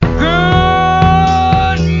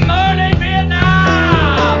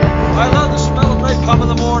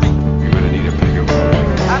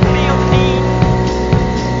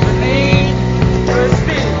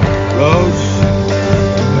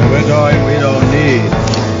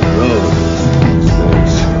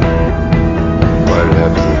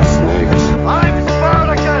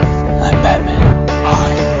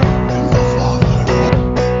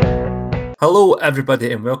Hello,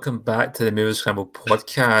 everybody, and welcome back to the Movie Scramble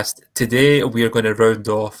podcast. Today, we are going to round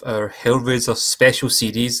off our Hellraiser special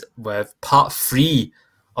series with part 3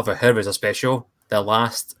 of our Hellraiser special, the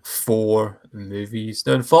last 4 movies.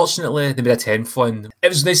 Now, unfortunately, they made a 10th one. It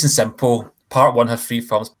was nice and simple. Part 1 had 3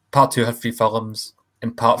 films, Part 2 had 3 films,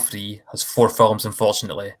 and Part 3 has 4 films,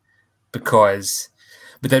 unfortunately, because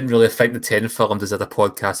we didn't really think the 10th film deserved a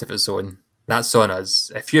podcast of its own. That's on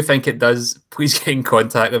us. If you think it does, please get in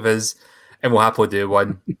contact with us and we'll happily do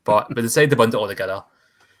one. But we decided to bundle it all together.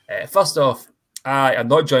 First off, I am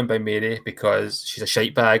not joined by Mary because she's a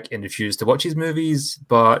shite bag and refused to watch his movies.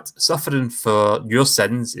 But suffering for your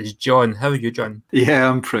sins is John. How are you, John? Yeah,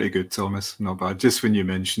 I'm pretty good, Thomas. Not bad. Just when you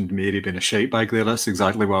mentioned Mary being a shite bag there, that's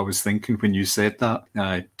exactly what I was thinking when you said that.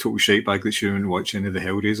 Total shite bag that she didn't watch any of the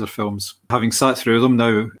Hellraiser films. Having sat through them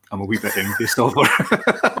now, I'm a wee bit envious of her.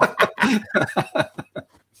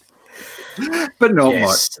 But not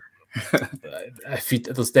much.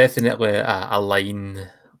 There's definitely a line,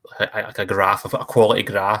 like a graph, a quality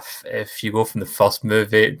graph. If you go from the first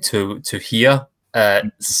movie to here,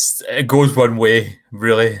 it goes one way,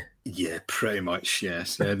 really. Yeah, pretty much,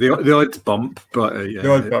 yes. Yeah, the odd bump, but yeah.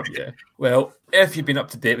 The odd bump, yeah. Well, if you've been up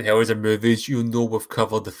to date with Hellraiser movies, you'll know we've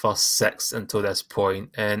covered the first 6 until this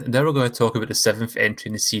point. And now we're going to talk about the 7th entry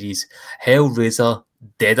in the series, Hellraiser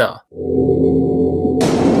Deader.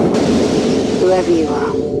 Whoever you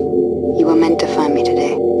are meant to find me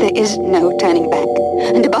today. There is no turning back.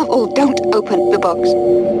 And above all, don't open the box.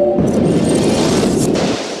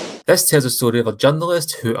 This tells the story of a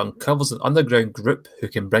journalist who uncovers an underground group who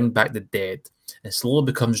can bring back the dead and slowly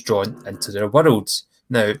becomes drawn into their worlds.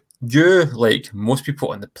 Now, you, like most people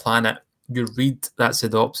on the planet, you read that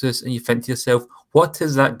synopsis and you think to yourself, what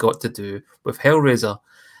has that got to do with Hellraiser?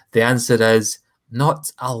 The answer is not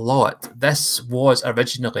a lot. This was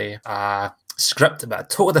originally a script about a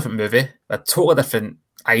totally different movie, a totally different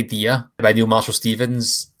idea by Neil Marshall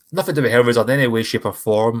Stevens. Nothing to do with Hellraiser in any way, shape, or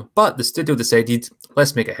form. But the studio decided,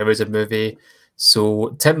 let's make a Hellraiser movie. So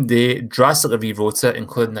Tim Day drastically rewrote it,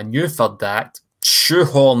 including a new third act,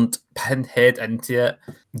 shoehorned Pinhead into it.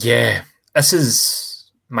 Yeah, this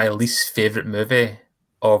is my least favourite movie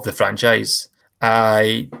of the franchise.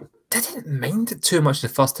 I didn't mind it too much the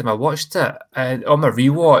first time I watched it. And on my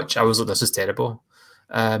rewatch, I was like, this is terrible.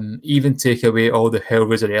 Even take away all the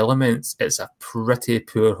Hellraiser elements, it's a pretty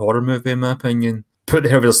poor horror movie in my opinion. Put the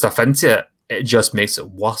Hellraiser stuff into it, it just makes it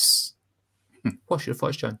worse. What's your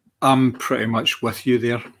thoughts, John? I'm pretty much with you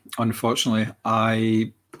there, unfortunately.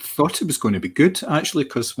 I thought it was going to be good, actually,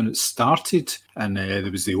 because when it started and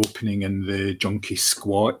there was the opening in the junkie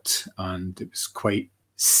squat and it was quite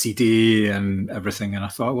seedy and everything, and I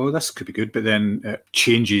thought, well, this could be good, but then it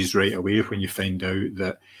changes right away when you find out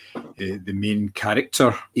that the main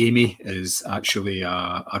character, Amy, is actually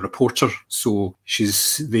a reporter, so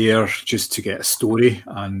she's there just to get a story,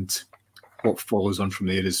 and what follows on from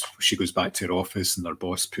there is she goes back to her office and her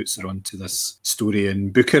boss puts her onto this story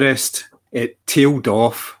in Bucharest. It tailed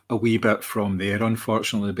off a wee bit from there,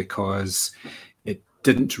 unfortunately, because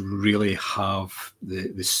didn't really have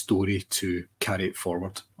the story to carry it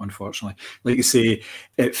forward, unfortunately. Like you say,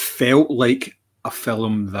 it felt like a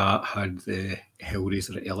film that had the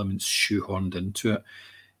Hellraiser elements shoehorned into it.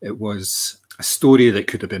 It was a story that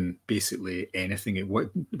could have been basically anything. It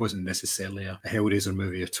wasn't necessarily a Hellraiser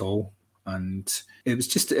movie at all. And it was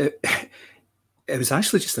just... It was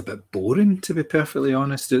actually just a bit boring, to be perfectly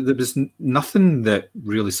honest. There was nothing that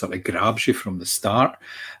really sort of grabs you from the start.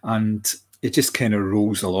 And it just kind of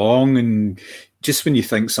rolls along, and just when you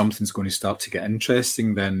think something's going to start to get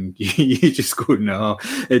interesting, then you just go, no.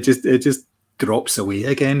 It just drops away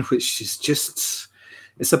again, which is just,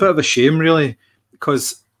 it's a bit of a shame, really,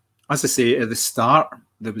 because, as I say, at the start,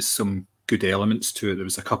 there was some good elements to it. There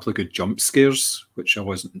was a couple of good jump scares, which I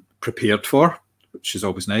wasn't prepared for, which is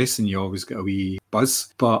always nice, and you always get a wee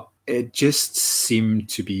buzz. But it just seemed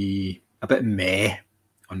to be a bit meh,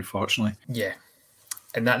 unfortunately. Yeah.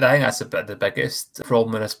 And I think that's a bit the biggest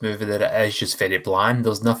problem with this movie, that it is just very bland.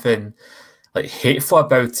 There's nothing like hateful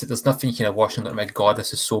about it. There's nothing you kind of watching like, oh my God,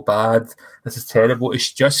 this is so bad. This is terrible.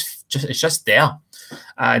 It's just there.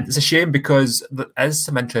 And it's a shame because there is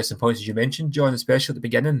some interesting points, as you mentioned, John, especially at the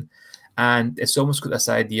beginning. And it's almost got this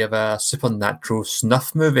idea of a supernatural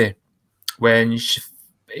snuff movie. When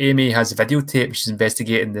Amy has a videotape, she's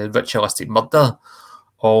investigating the ritualistic murder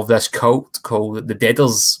of this cult called the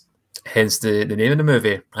Deaders, hence the name of the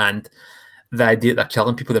movie, and the idea that they're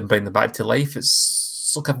killing people and bringing them back to life.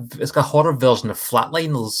 It's like a horror version of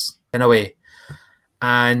Flatliners in a way.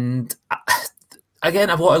 And again,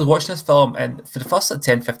 I was watching this film, and for the first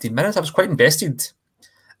 10-15 minutes, I was quite invested.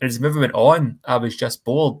 And as the movie went on, I was just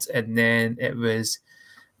bored. And then it was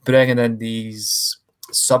bringing in these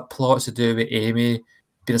subplots to do with Amy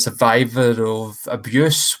being a survivor of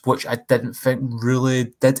abuse, which I didn't think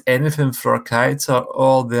really did anything for her character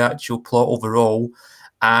or the actual plot overall.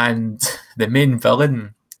 And the main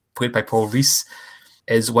villain, played by Paul Reese,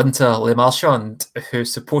 is Winter Le Marchand,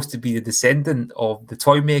 who's supposed to be the descendant of the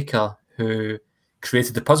toy maker who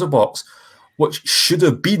created the puzzle box, which should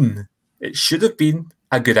have been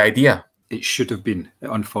a good idea. It should have been.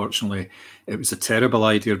 Unfortunately, it was a terrible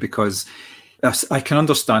idea, because I can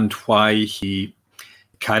understand why he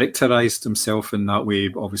characterized himself in that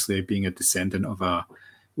way, obviously being a descendant of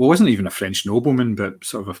wasn't even a French nobleman, but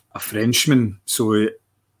sort of a Frenchman. So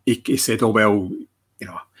he said, oh, well,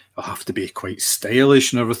 I'll have to be quite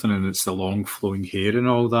stylish and everything, and it's the long flowing hair and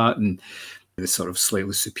all that, and the sort of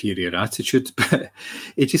slightly superior attitude. But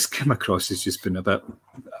it just came across as just being a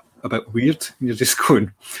bit weird. And you're just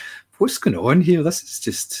going, what's going on here? This is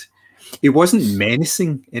just... He wasn't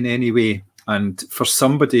menacing in any way. And for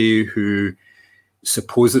somebody who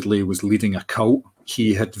supposedly was leading a cult,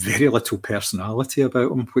 he had very little personality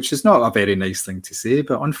about him, which is not a very nice thing to say,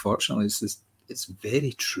 but unfortunately it's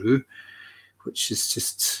very true, which is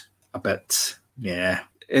just a bit,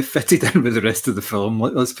 it fitted in with the rest of the film.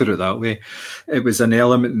 Let's put it that way. It was an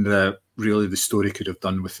element that really the story could have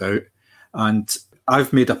done without. And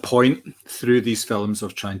I've made a point through these films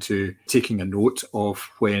of taking a note of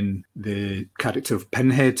when the character of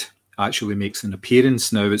Pinhead actually makes an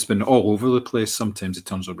appearance. Now, it's been all over the place. Sometimes it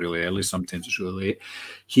turns up really early, sometimes it's really late.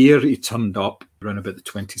 Here, he turned up around about the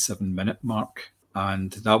 27-minute mark,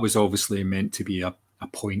 and that was obviously meant to be a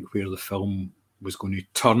point where the film was going to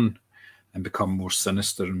turn and become more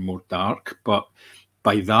sinister and more dark. But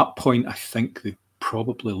by that point, I think they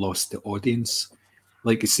probably lost the audience.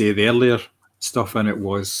 Like you say, the earlier stuff in it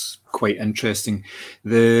was quite interesting.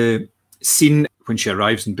 The scene when she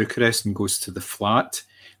arrives in Bucharest and goes to the flat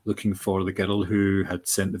looking for the girl who had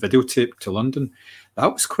sent the videotape to London,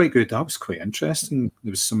 that was quite good. That was quite interesting. There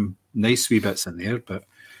was some nice wee bits in there. But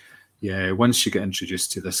yeah, once you get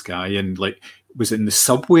introduced to this guy, and was it in the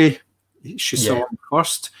subway she saw him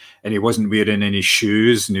first, and he wasn't wearing any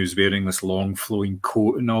shoes, and he was wearing this long flowing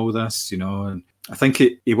coat and all this, and I think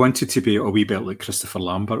he wanted to be a wee bit like Christopher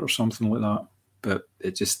Lambert or something like that, but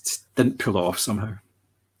it just didn't pull it off somehow.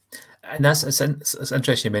 And it's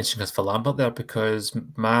interesting you mentioned Christopher Lambert there, because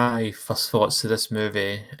my first thoughts to this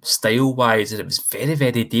movie, style-wise, is it was very,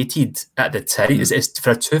 very dated at the time. It's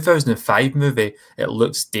for a 2005 movie, it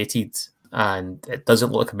looks dated, and it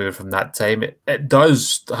doesn't look like a movie from that time. It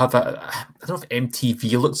does have I don't know if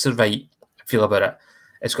MTV looks the right feel about it.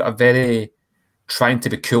 It's got a very trying to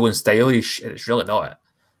be cool and stylish, and it's really not it.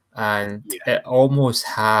 And it almost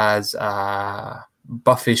has a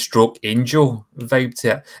Buffy stroke Angel vibe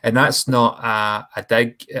to it. And that's not a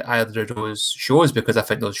dig at either of those shows, because I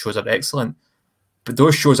think those shows are excellent. But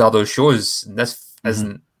those shows are those shows, and this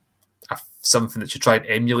isn't something that should try and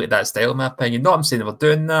emulate that style, in my opinion. Not I'm saying we're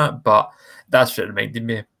doing that, but that's what it reminded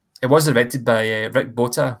me. It was directed by Rick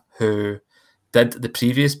Bota, who did the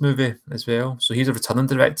previous movie as well. So he's a returning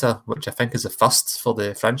director, which I think is a first for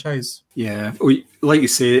the franchise. Yeah, like you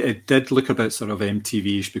say, it did look a bit sort of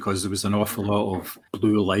MTV-ish, because there was an awful lot of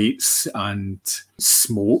blue lights and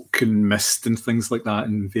smoke and mist and things like that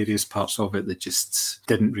in various parts of it that just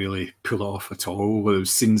didn't really pull off at all. There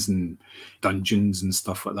was scenes in dungeons and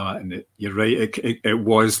stuff like that, and you're right, it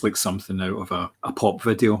was like something out of a pop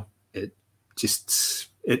video. It just...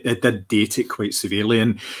 It did date it quite severely,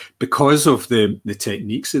 and because of the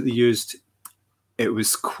techniques that they used, it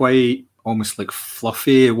was quite almost like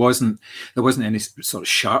fluffy. There wasn't any sort of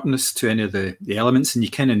sharpness to any of the elements, and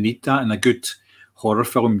you kind of need that in a good horror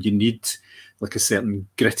film. You need like a certain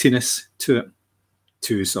grittiness to it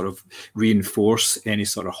to sort of reinforce any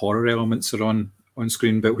sort of horror elements that are on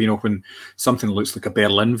screen. But when something looks like a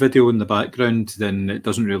Berlin video in the background, then it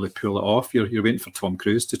doesn't really pull it off. You're waiting for Tom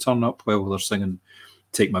Cruise to turn up while they're singing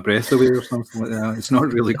Take My Breath Away or something like that. It's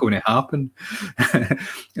not really going to happen.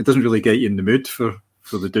 It doesn't really get you in the mood for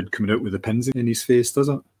the dude coming out with the pins in his face, does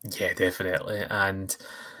it? Yeah, definitely. And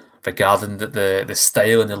regarding the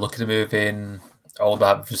style and the look of the movie and all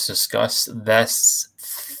that was discussed, this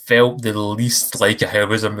felt the least like a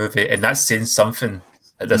Hellraiser movie, and that's saying something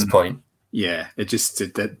at this point. Yeah, it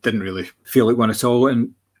didn't really feel like one at all.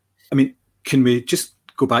 And I mean, can we just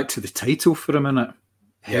go back to the title for a minute?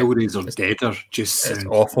 Hellraiser Deader just sounds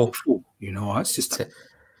awful. That's just a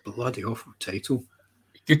bloody awful title.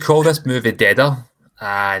 You call this movie Deader,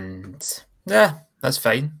 and yeah, that's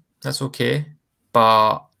fine. That's okay.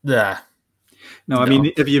 But No, I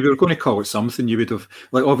mean, if you were going to call it something, you would have,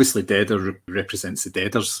 like, obviously Deader represents the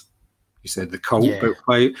Deaders. You said the cult, but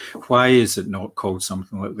why is it not called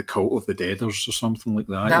something like the Cult of the Deaders or something like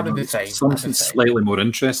that? That would be fine. Something slightly more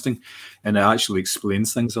interesting, and it actually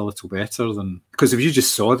explains things a little better than, because if you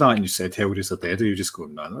just saw that and you said Hellraiser Deader, you just go,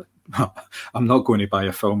 no, I'm not going to buy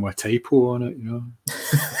a film with a typo on it, you know.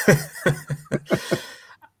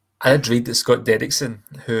 I did read that Scott Derrickson,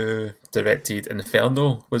 who directed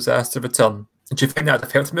Inferno, was asked to return. Do you think that would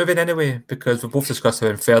affect the movie in any way? Because we both discussed how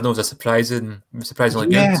Inferno is a surprisingly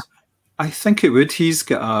good. I think it would. He's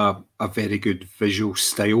got a very good visual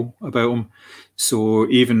style about him. So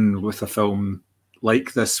even with a film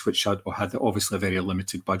like this, which had obviously a very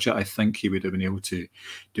limited budget, I think he would have been able to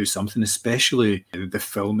do something, especially the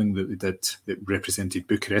filming that they did that represented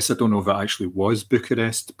Bucharest. I don't know if it actually was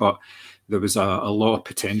Bucharest, but there was a lot of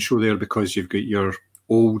potential there because you've got your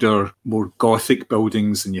older, more Gothic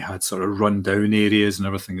buildings and you had sort of run-down areas and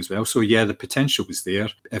everything as well. So yeah, the potential was there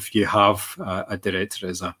if you have a director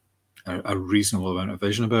as a reasonable amount of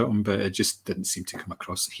vision about him, but it just didn't seem to come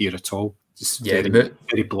across here at all. Just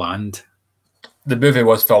very bland. The movie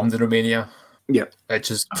was filmed in Romania. Yeah. Which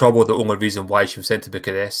is probably the only reason why she was sent to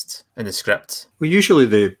Bucharest in the script. Well, usually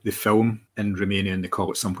they film in Romania and they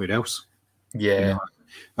call it somewhere else. Yeah.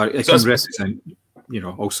 It can represent,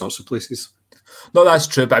 all sorts of places. No, that's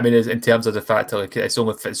true, but I mean, in terms of the fact that like, it's the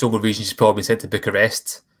only reason she's probably sent to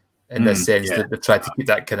Bucharest. In this sense, that they've tried to keep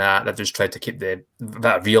that they've just tried to keep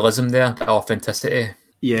that realism there, that authenticity.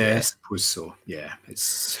 Yeah, I suppose so. Yeah,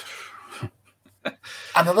 it's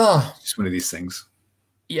another. It's one of these things.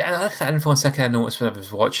 Yeah, another thing for a second I noticed when I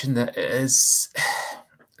was watching it is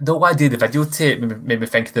the whole idea of the videotape made me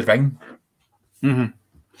think of The Ring.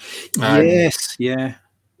 Mm-hmm. Yes, yeah,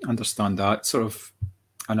 understand that sort of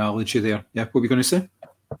analogy there. Yeah, what were you going to say?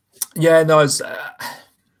 Yeah, no, it's.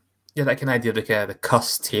 Yeah, that kind of idea of like the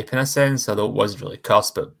cursed tape in a sense, although it wasn't really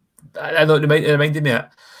cursed, but I know it reminded me of it.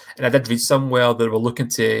 And I did read somewhere they were looking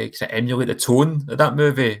to kind of emulate the tone of that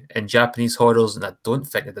movie in Japanese horrors, and I don't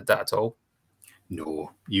think they did that at all.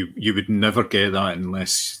 No, you would never get that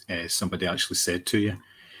unless somebody actually said to you.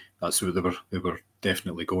 That's what they were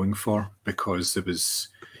definitely going for, because there was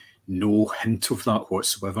no hint of that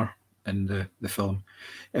whatsoever in the film.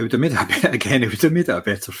 It would have made it a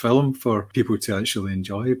better film for people to actually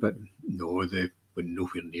enjoy, but no, they were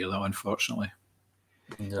nowhere near that, unfortunately.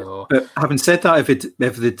 No. But having said that,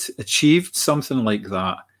 if they'd achieved something like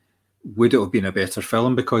that, would it have been a better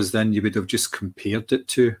film? Because then you would have just compared it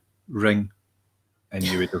to Ring, and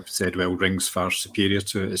you would have said, well, Ring's far superior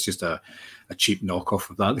to it. It's just a cheap knockoff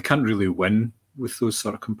of that. They can't really win with those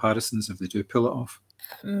sort of comparisons if they do pull it off.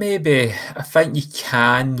 Maybe. I think you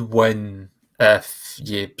can win if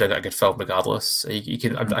you bring out a good film regardless. You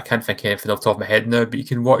can. I can't think of anything off the top of my head now, but you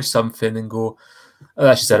can watch something and go, oh,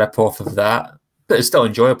 that's just a rip-off of that. But it's still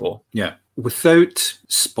enjoyable. Yeah. Without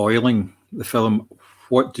spoiling the film,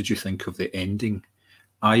 what did you think of the ending?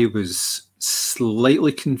 I was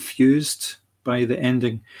slightly confused by the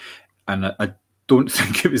ending, and I don't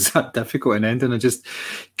think it was that difficult an ending. It just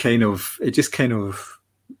kind of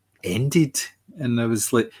ended, and I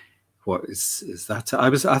was like, what is that?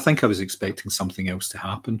 I think I was expecting something else to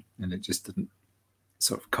happen, and it just didn't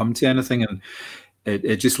sort of come to anything, and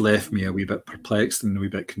it just left me a wee bit perplexed and a wee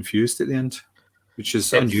bit confused at the end, which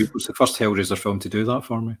is unusual. It's the first Hellraiser film to do that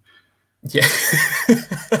for me. Yeah.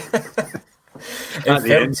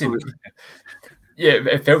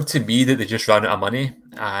 It felt to me that they just ran out of money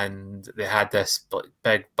and they had this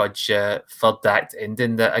big budget third act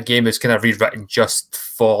ending that again was kind of rewritten just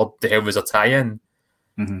for the Hellraiser tie-in,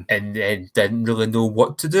 and then didn't really know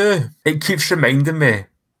what to do. It keeps reminding me,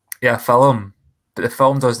 film, but the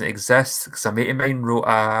film doesn't exist because a mate of mine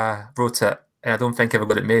wrote it, and I don't think I ever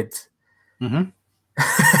got it made.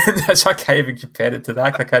 That's why I can't even compare it to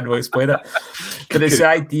that. I can't really explain it, but it's the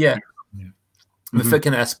idea. Without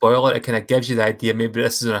kind of a spoiler, it kind of gives you the idea maybe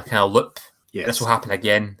this is in a kind of loop. Yes. This will happen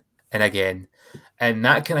again and again. And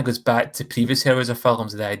that kind of goes back to previous Hellraiser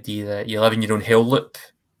films, the idea that you live in your own hell loop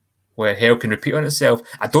where hell can repeat on itself.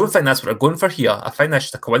 I don't think that's what they're going for here. I think that's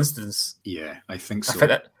just a coincidence. Yeah, I think so.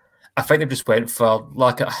 I think they just went for,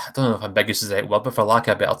 I don't know if ambiguous is the right word, but for lack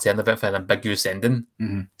of a better term, they went for an ambiguous ending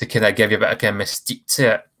to kind of give you a bit of kind of mystique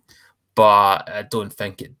to it. But I don't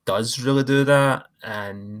think it does really do that.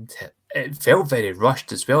 And it felt very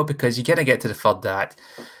rushed as well, because you kind of get to the third act.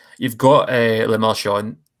 You've got Le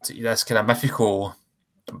Marchand, this kind of mythical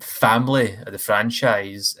family of the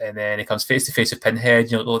franchise, and then he comes face to face with Pinhead.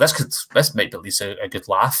 And you're like, oh, this might be at least a good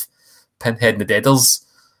laugh. Pinhead and the Deaders,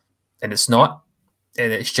 and it's not.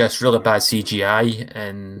 and it's just really bad CGI,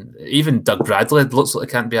 and even Doug Bradley looks like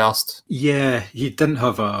he can't be asked. Yeah, he didn't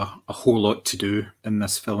have a whole lot to do in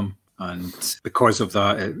this film, and because of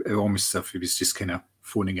that, it almost as if he was just kind of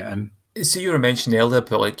phoning it in. So you were mentioning earlier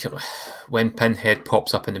about like when Pinhead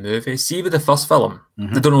pops up in the movie. See with the first film,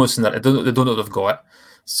 they don't know what's in it. They don't know what they've got.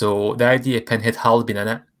 So the idea of Pinhead had been in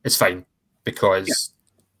it is fine because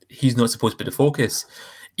he's not supposed to be the focus.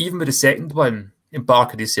 Even with the second one,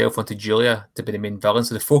 embarking himself onto Julia to be the main villain,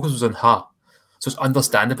 so the focus was on her. So it's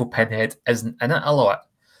understandable Pinhead isn't in it a lot.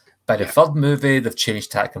 By the third movie, they've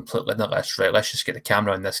changed tack completely. Not let's just get the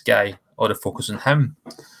camera on this guy or the focus on him.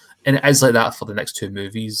 And it is like that for the next two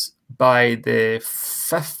movies. By the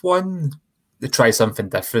fifth one, they try something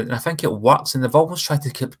different, and I think it works. And they've almost tried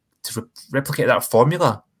to replicate that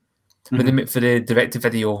formula when they make for the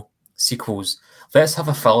direct-to-video sequels. Let's have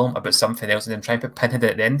a film about something else and then try and put Pinhead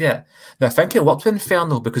at the end of it. Now, I think it worked with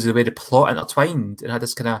Inferno because of the way the plot intertwined and had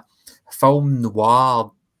this kind of film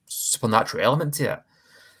noir supernatural element to it.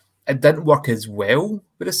 It didn't work as well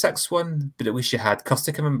with the sixth one, but at least you had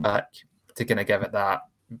Kirsty coming back to kind of give it that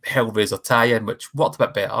Hellraiser tie-in, which worked a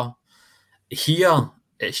bit better. Here,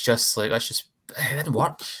 it's just like it didn't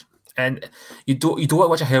work, and you don't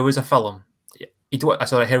watch a Hellraiser film. You don't.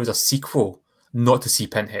 Sorry, a Hellraiser sequel, not to see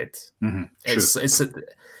Pinhead. It's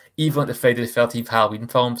even like the Friday the 13th Halloween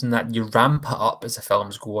films, and that you ramp it up as the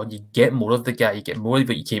films go on. You get more of the guy, you get more of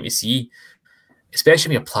what you came to see, especially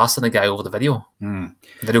when you're plastering the guy over the video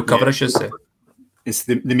cover, I should say. It's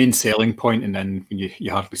the main selling point, and then when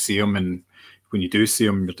you hardly see him, and when you do see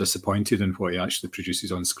him, you're disappointed in what he actually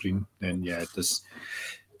produces on screen. Then it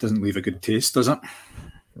doesn't leave a good taste, does it?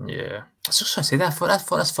 Yeah. I was just trying to say that. I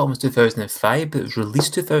thought this film was 2005, but it was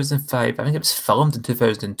released 2005. I think it was filmed in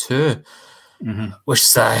 2002, which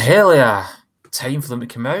is a hell of a time for them to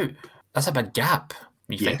come out. That's a big gap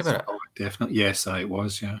when you think about it. Definitely. Yes, it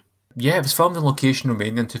was, yeah. Yeah, it was filmed in location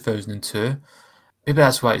Romania in 2002. Maybe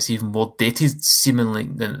that's why it's even more dated, seemingly,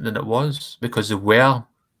 than it was, because they were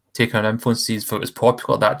taking on influences for it was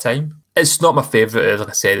popular at that time. It's not my favourite, like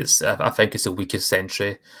I said. I think it's the weakest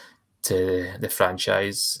entry to the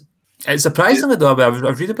franchise. It's surprisingly though,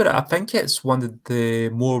 I've read about it. I think it's one of the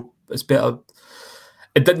more. It's better.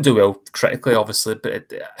 It didn't do well critically, obviously,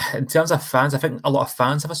 but in terms of fans, I think a lot of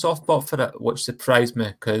fans have a soft spot for it, which surprised me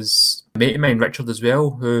because a mate of mine, Richard, as well,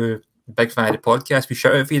 who a big fan of the podcast, we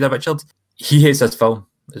shout out for you there, Richard. He hates this film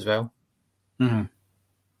as well.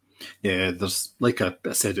 Yeah, there's, like I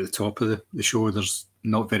said at the top of the show, there's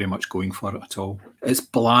not very much going for it at all. It's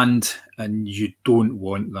bland, and you don't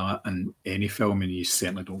want that in any film, and you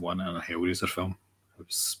certainly don't want it in a Hellraiser film. I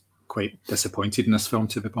was quite disappointed in this film,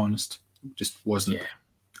 to be honest. It just wasn't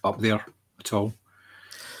up there at all.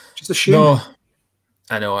 Just a shame. No,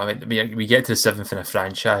 I know. I mean, we get to the seventh in a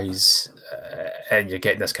franchise, and you're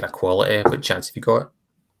getting this kind of quality. What chance have you got?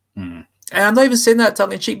 And I'm not even saying that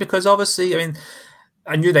tongue in cheek because obviously, I mean,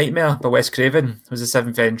 A New Nightmare by Wes Craven was the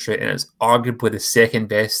seventh entry, and it's arguably the second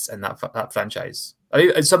best in that franchise.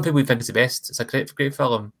 Some people think it's the best. It's a great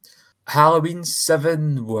film. Halloween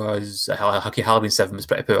 7 was Halloween 7 was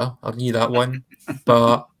pretty poor. I'll give you that one.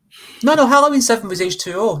 But no, Halloween 7 was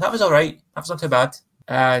H2O. That was all right. That was not too bad.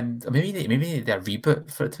 And maybe they need a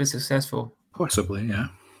reboot for it to be successful. Possibly, yeah.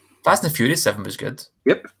 Fast and the Furious 7 was good.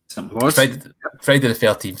 Yep, it was. Friday the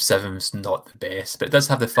 13th 7 was not the best, but it does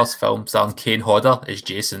have the first film starring Kane Hodder as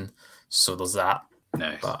Jason, so there's that.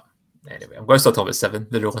 Nice. But anyway, I'm going to start talking about 7,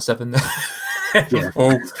 the rule of 7. Yeah,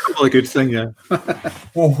 probably a good thing, yeah.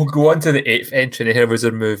 We'll go on to the 8th entry in the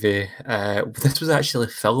Hellraiser movie. This was actually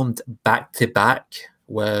filmed back-to-back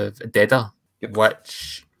with Deader,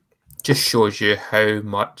 which just shows you how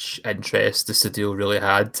much interest the studio really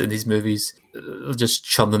had in these movies. They're just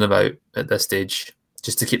churning them out at this stage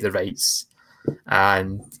just to keep the rights.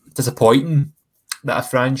 And disappointing that a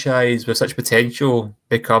franchise with such potential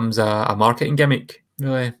becomes a marketing gimmick,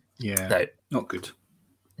 really. Yeah, not good.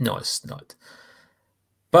 No, it's not.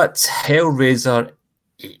 But Hellraiser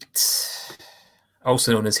 8,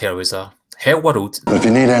 also known as Hellraiser Hellworld. But if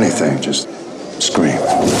you need anything, just scream.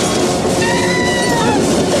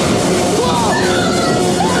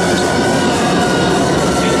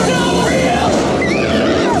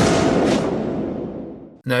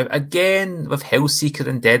 Now, again, with Hellseeker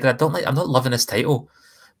and Deader, I'm not loving this title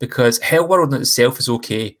because Hellworld in itself is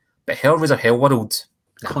okay, but Hellraiser Hellworld,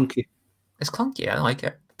 clunky. It's clunky. I don't like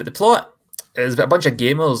it. But the plot is about a bunch of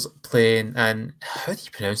gamers playing, and how do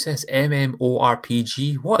you pronounce this?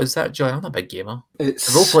 MMORPG. What is that, Joy? I'm not a big gamer.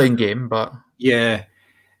 It's a role-playing game, but yeah,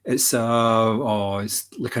 it's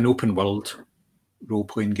like an open world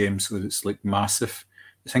role-playing game, so it's like massive.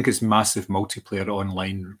 I think it's massive multiplayer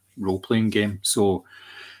online role-playing game. So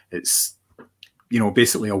it's,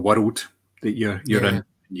 basically a world that you're in.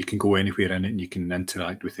 You can go anywhere in it and you can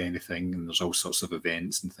interact with anything, and there's all sorts of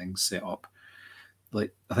events and things set up.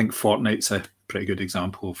 Like, I think Fortnite's a pretty good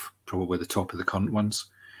example of probably the top of the current ones,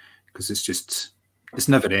 because it's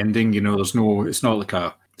never ending. It's not like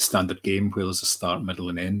a standard game where there's a start, middle,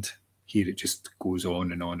 and end. Here it just goes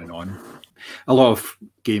on and on and on. A lot of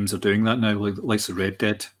games are doing that now, like the Red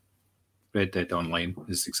Dead. Red Dead Online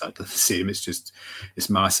is exactly the same. It's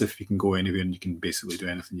massive. You can go anywhere and you can basically do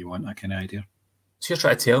anything you want, that kind of idea. So you're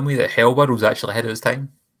trying to tell me that Hell World was actually ahead of its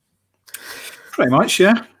time? Pretty much,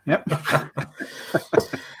 yeah. Yep.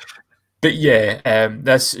 But yeah,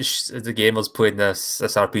 this is the gamers playing this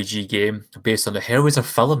RPG game based on the Hellraiser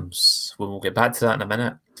films. We'll get back to that in a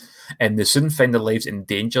minute. And they soon find their lives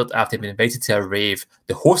endangered after being invited to a rave,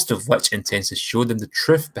 the host of which intends to show them the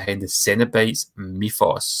truth behind the Cenobites'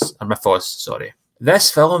 mythos.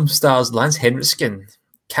 This film stars Lance Henriksen,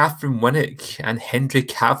 Catherine Winnick, and Henry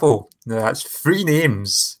Cavill. Now that's 3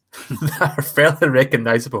 names that are fairly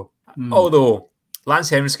recognisable. Although Lance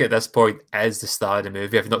Henriksen at this point is the star of the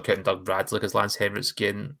movie. I've not counted Doug Bradley, because Lance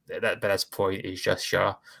Henriksen by this point is just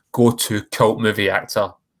your go-to cult movie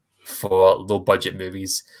actor for low-budget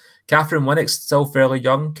movies. Catherine Winnick's still fairly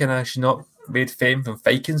young. She's not made fame from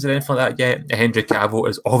Vikings or anything like that yet. Henry Cavill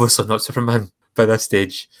is obviously not Superman by this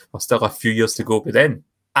stage. We're still a few years to go. But then,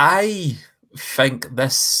 I think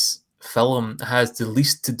this film has the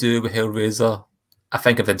least to do with Hellraiser, I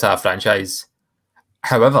think, of the entire franchise.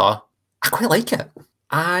 However, I quite like it.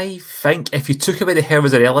 I think if you took away the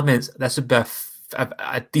Hellraiser elements, this would be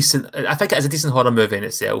a decent... I think it is a decent horror movie in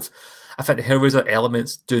itself. I think the Hellraiser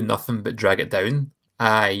elements do nothing but drag it down.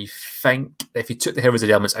 I think if you took the Hellraiser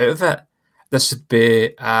elements out of it, this would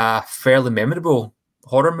be a fairly memorable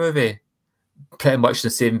horror movie. Pretty much in the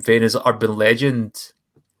same vein as Urban Legend,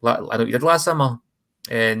 I know you did last summer,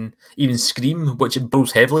 and even Scream, which it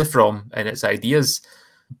borrows heavily from in its ideas.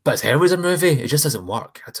 But as a Hellraiser movie, it just doesn't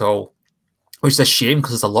work at all. Which is a shame,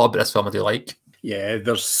 because there's a lot about this film I do like. Yeah,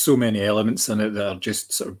 there's so many elements in it that are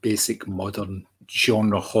just sort of basic modern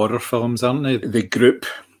genre horror films, aren't they? The group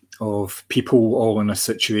of people all in a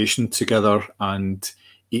situation together, and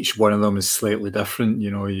each one of them is slightly different.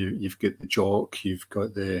 You've got the jock, you've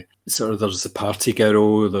got there's the party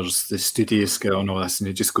girl, there's the studious girl, and all this, and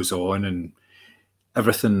it just goes on, and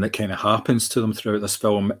everything that kind of happens to them throughout this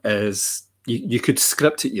film is, you could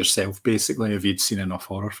script it yourself, basically, if you'd seen enough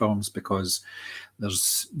horror films, because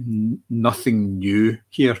there's nothing new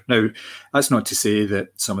here. Now, that's not to say that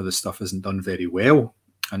some of the stuff isn't done very well.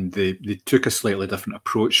 And they took a slightly different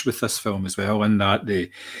approach with this film as well, in that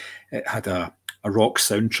it had a rock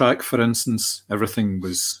soundtrack, for instance. Everything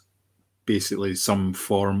was basically some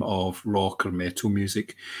form of rock or metal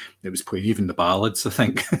music. It was playing, even the ballads, I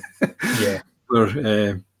think. Yeah.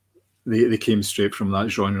 Where they came straight from that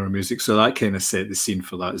genre of music. So that kind of set the scene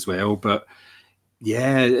for that as well. But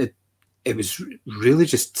yeah, it was really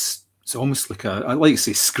just... It's almost like I like to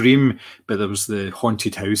say Scream, but there was the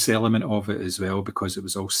haunted house element of it as well, because it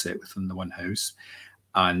was all set within the one house.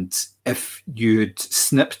 And if you'd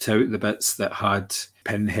snipped out the bits that had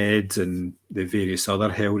Pinhead and the various other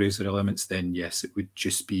Hellraiser elements, then yes, it would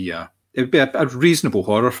just be a reasonable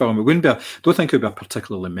horror film. It wouldn't be don't think it would be a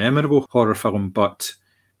particularly memorable horror film, but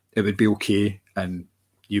it would be okay, and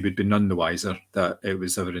you would be none the wiser that it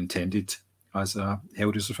was ever intended as a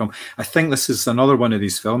Hellraiser film. I think this is another one of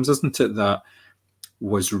these films, isn't it, that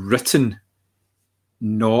was written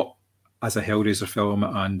not as a Hellraiser film,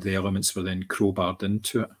 and the elements were then crowbarred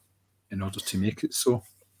into it in order to make it so.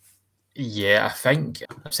 Yeah, I think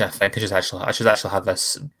I should actually have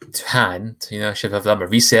this to hand. I should have done my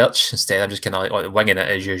research instead. I'm just kind of like winging it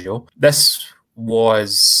as usual. This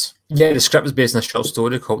was, the script was based on a short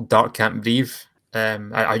story called Dark Can't Breathe.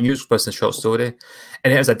 I knew it was based on a short story,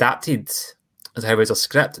 and it was adapted as a Hellraiser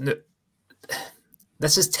script. Now,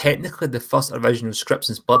 this is technically the first original script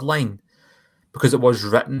since Bloodline, because it was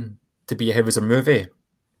written to be a Hellraiser movie,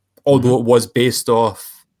 although it was based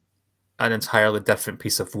off an entirely different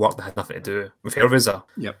piece of work that had nothing to do with Hellraiser.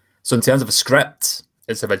 Yep. So in terms of a script,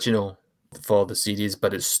 it's original for the series,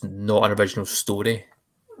 but it's not an original story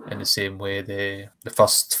in the same way the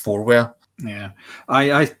first 4 were. Yeah,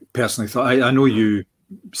 I personally thought, I know you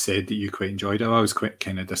said that you quite enjoyed it. I was quite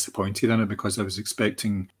kind of disappointed in it, because I was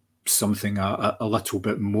expecting something a little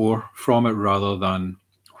bit more from it rather than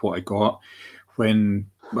what I got.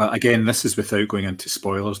 Well, again, this is without going into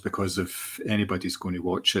spoilers, because if anybody's going to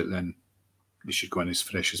watch it, then you should go in as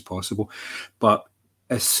fresh as possible. But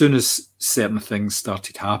as soon as certain things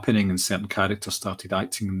started happening and certain characters started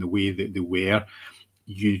acting in the way that they were,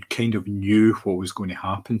 you kind of knew what was going to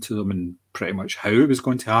happen to them and pretty much how it was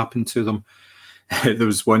going to happen to them. There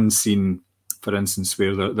was one scene, for instance,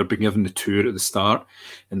 where they're being given the tour at the start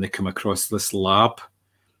and they come across this lab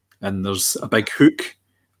and there's a big hook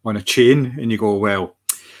on a chain and you go, well,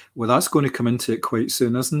 that's going to come into it quite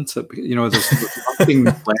soon, isn't it? You know, there's nothing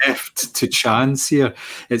left to chance here.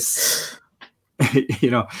 It's,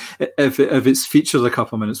 you know, if it's featured a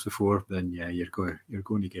couple of minutes before, then yeah, you're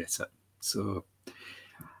going to get it. So,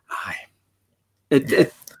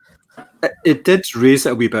 it did raise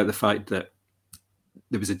it a wee bit, the fact that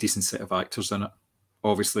there was a decent set of actors in it.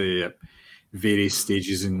 Obviously, at various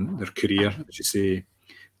stages in their career, as you say,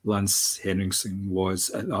 Lance Henriksen was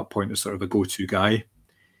at that point a sort of a go-to guy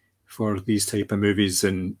for these type of movies,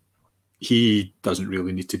 and he doesn't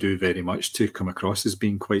really need to do very much to come across as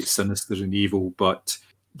being quite sinister and evil. But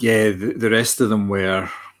yeah, the rest of them were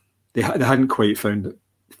they hadn't quite found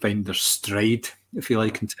their stride, if you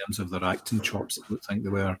like, in terms of their acting chops. It looked like they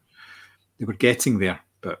were getting there,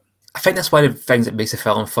 but I think that's one of the things that makes the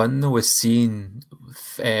film fun, though, is seeing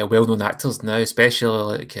well-known actors now,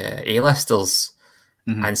 especially like A-listers,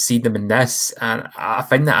 and seeing them in this. And I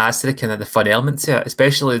find that adds to the kind of the fun element to it,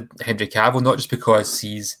 especially Henry Cavill, not just because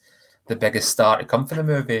he's the biggest star to come from the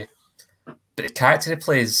movie, but the character he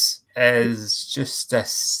plays is just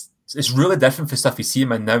this. It's really different for stuff you see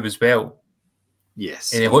him in now as well.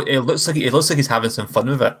 yes, And it looks like he's having some fun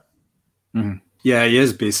with it. yeah, he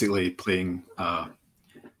is basically playing a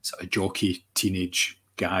sort of jockey teenage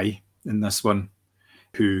guy in this one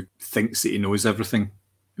who thinks that he knows everything,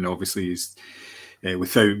 and obviously he's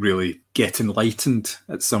without really getting enlightened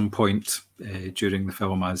at some point during the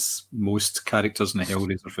film, as most characters in the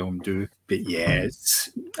Hellraiser film do. But yeah,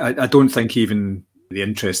 I don't think even the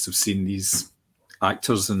interest of seeing these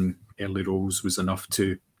actors in early roles was enough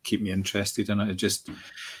to keep me interested in it. It just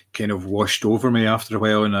kind of washed over me after a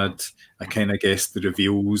while, and I kind of guessed the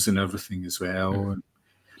reveals and everything as well. And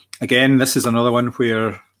again, this is another one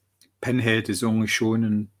where Pinhead is only shown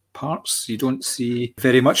in parts. You don't see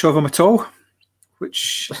very much of him at all,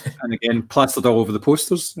 which, and again, plastered all over the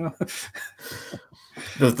posters.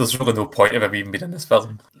 There's really no point of him even being in this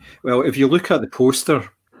film. Well, if you look at the poster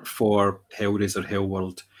for Hellraiser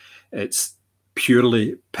Hellworld, it's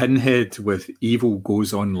purely Pinhead with "Evil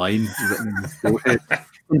Goes Online" written on his forehead.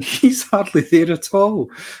 And he's hardly there at all.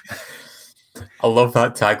 I love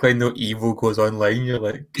that tagline though, "Evil goes online." You're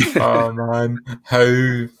like, oh man, how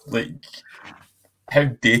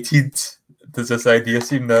dated does this idea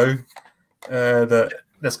seem now? That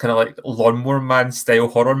this kind of like Lawnmower Man style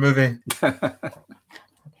horror movie.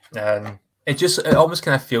 And it almost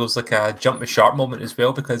kind of feels like a jump the shark moment as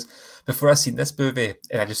well, because before I seen this movie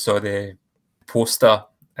and I just saw the poster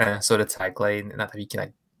and I saw the tagline and I had a wee kind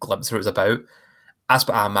of glimpse of what it was about, that's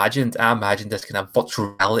what I imagined. I imagined this kind of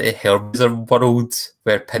virtual reality Hellraiser world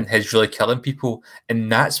where Pinhead's really killing people,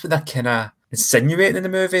 and that's what they're kind of insinuating in the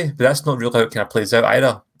movie, but that's not really how it kind of plays out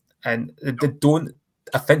either. And they don't.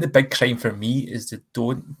 I think the big crime for me is they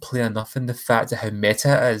don't play enough in the fact of how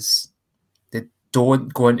meta it is. They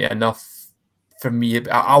don't go into enough for me.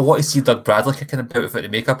 I want to see Doug Bradley kicking about without the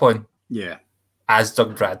makeup on. Yeah. As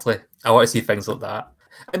Doug Bradley. I want to see things like that.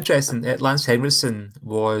 Interesting, Lance Henriksen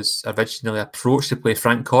was originally approached to play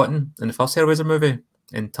Frank Cotton in the first Hellraiser movie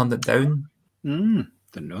and turned it down. Didn't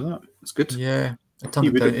know that. That's good. Yeah, I turned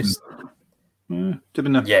it down. Have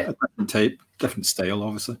been a different type, different style,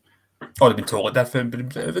 obviously. Oh, it'd been totally different, but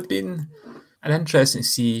it would have been an interesting to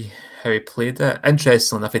see how he played it.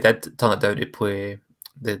 Interesting enough, he did turn it down to play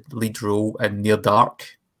the lead role in Near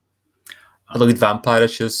Dark, a lead vampire, I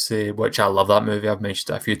should say, which I love that movie. I've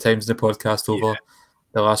mentioned it a few times in the podcast over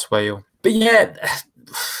the last while. But yeah,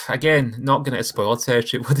 again, not going to spoil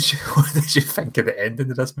territory. What did you think of the ending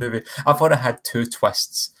of this movie? I thought it had two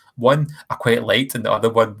twists. One I quite liked, and the other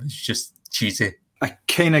one was just cheesy. I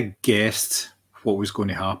kind of guessed what was going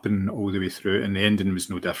to happen all the way through, and the ending was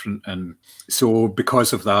no different. And so,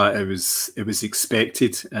 because of that, it was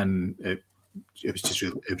expected, and it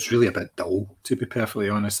was really a bit dull, to be perfectly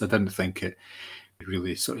honest. I didn't think it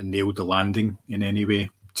really sort of nailed the landing in any way.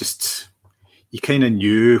 Just, you kind of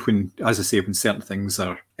knew when, as I say, when certain things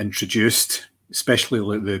are introduced, especially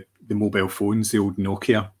like the mobile phones, the old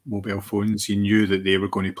Nokia mobile phones, you knew that they were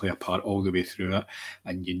going to play a part all the way through it,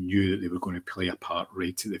 and you knew that they were going to play a part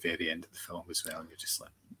right at the very end of the film as well. And you're just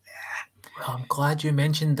like, Well, I'm glad you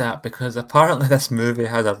mentioned that, because apparently this movie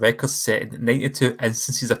has a record setting 92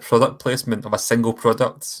 instances of product placement of a single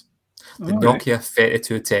product. The Nokia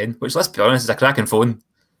 3210, which, let's be honest, is a cracking phone.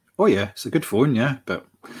 Oh yeah, it's a good phone, yeah, but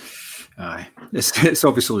it's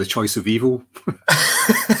obviously the choice of evil.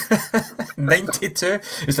 92?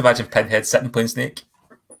 Just imagine Pinhead sitting playing Snake.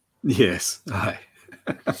 Yes, aye.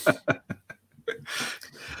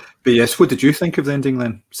 But yes, what did you think of the ending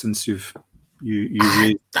then? Since you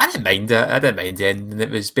raised... I didn't mind it. I didn't mind the ending.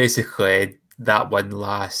 It was basically that one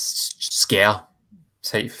last scare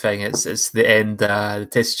type thing. It's the end, the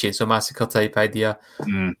Texas Chainsaw Massacre type idea.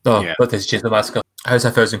 No, yeah. not Texas Chainsaw Massacre. House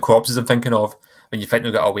of 1,000 Corpses I'm thinking of. When you think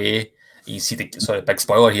they'll get away, you see the, sorry, big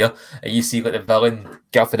spoiler here, and you see like the villain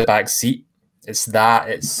get off in the back seat. It's that.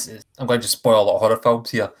 I'm going to just spoil a lot of horror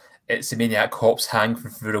films here. It's the maniac cops hang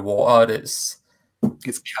from through the water. It's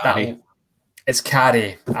Carrie. It's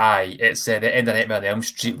Carrie, aye. It's the end of Nightmare on Elm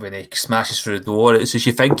Street when he smashes through the door. It's just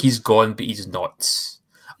you think he's gone, but he's not.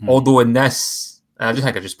 Although in this, and I just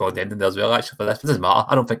think I just spoiled the ending there as well, actually, for this. It doesn't matter.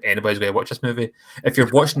 I don't think anybody's going to watch this movie. If you're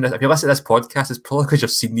watching this, if you're listening to this podcast, it's probably because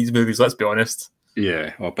you've seen these movies, let's be honest.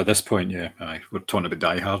 Yeah, well, by this point, yeah, aye. We're talking about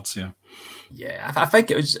diehards, yeah. Yeah, I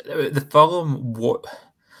think it was the film,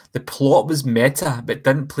 the plot was meta, but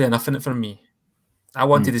didn't play enough in it for me. I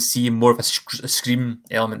wanted to see more of a Scream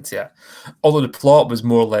element to it. Although the plot was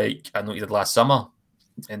more like I Know What You Did Last Summer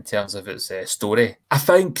in terms of its story. I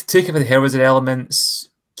think take it for the Hellraiser elements,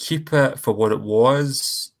 keep it for what it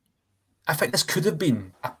was. I think this could have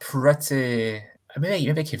been a pretty...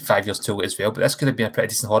 maybe it came 5 years too late as well, but this could have been a pretty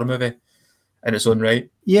decent horror movie in its own right.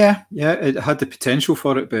 Yeah, it had the potential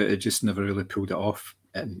for it, but it just never really pulled it off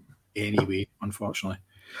in any way, unfortunately.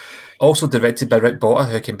 Also directed by Rick Botta,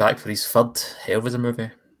 who came back for his third Hellraiser movie.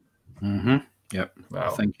 Yep. Wow.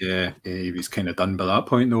 I think he was kind of done by that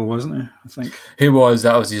point, though, wasn't he? I think. He was.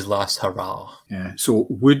 That was his last hurrah. Yeah. So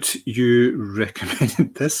would you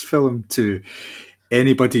recommend this film to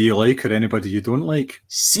anybody you like or anybody you don't like?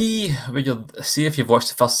 See if you've watched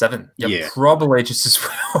the first 7. You're probably just as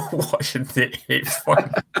well watching the 8th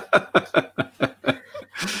one.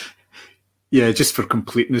 Yeah, just for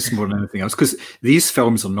completeness more than anything else. Because these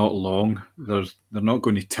films are not long. They're not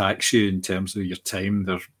going to tax you in terms of your time.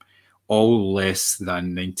 They're all less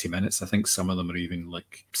than 90 minutes. I think some of them are even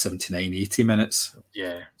like 79, 80 minutes.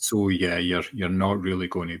 Yeah. So yeah, you're not really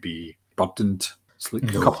going to be burdened. It's like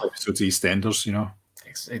a couple episodes of EastEnders, you know.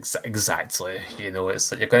 Exactly. You know,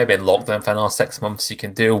 it's you're going to be in lockdown for another 6 months. You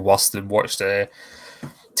can do worse than watch the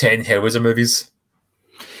 10 Hellraiser movies.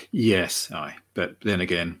 Yes, aye. But then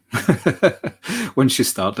again, once you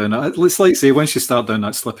start down that, let's like say, once you start down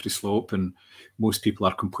that slippery slope, and most people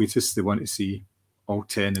are completists, they want to see all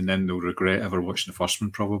 10, and then they'll regret ever watching the first one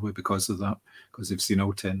probably because of that, because they've seen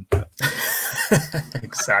all 10.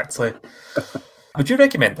 Exactly. Would you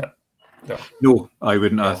recommend it? No, I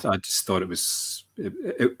wouldn't. No. I just thought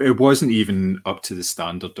it wasn't even up to the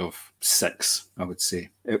standard of 6, I would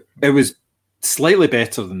say. It was slightly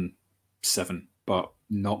better than 7, but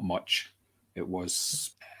not much. It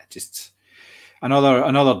was just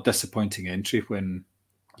another disappointing entry when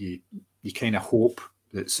you kind of hope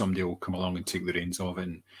that somebody will come along and take the reins of it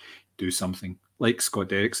and do something like Scott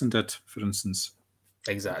Derrickson did, for instance.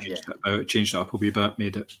 Exactly. Changed it up a wee bit,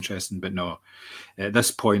 made it interesting, but no. At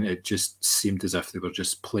this point, it just seemed as if they were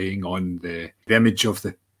just playing on the image of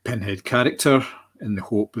the Pinhead character in the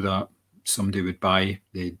hope that somebody would buy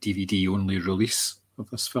the DVD-only release of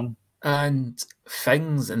this film. And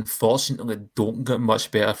things, unfortunately, don't get much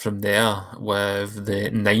better from there with the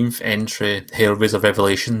 9th entry, Hellraiser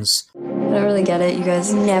Revelations. I don't really get it. You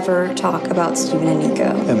guys never talk about Steven and Nico.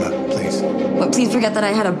 Emma, please. But please forget that I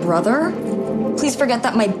had a brother? Please forget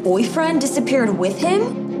that my boyfriend disappeared with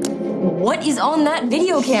him? What is on that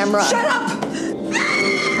video camera? Shut up!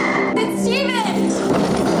 It's Steven!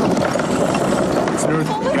 Sir,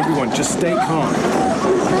 everyone, just stay calm.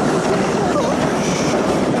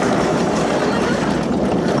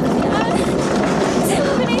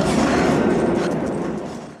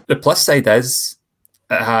 The plus side is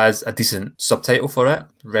it has a decent subtitle for it,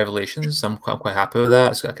 Revelations. I'm quite happy with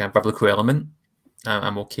that. It's got a kind of biblical element.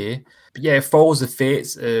 I'm okay. But yeah, it follows the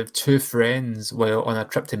fates of 2 friends while on a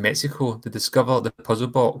trip to Mexico to discover the puzzle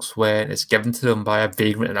box when it's given to them by a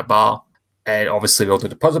vagrant in a bar. And obviously we all know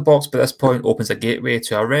the puzzle box by this point opens a gateway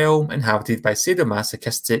to a realm inhabited by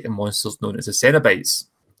sadomasochistic and monsters known as the Cenobites.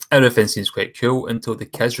 Everything seems quite cool until the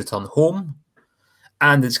kids return home.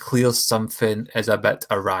 And it's clear something is a bit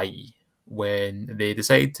awry when they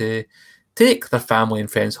decide to take their family and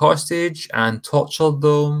friends hostage and torture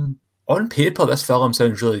them. On paper, this film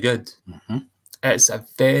sounds really good. It's a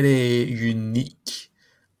very unique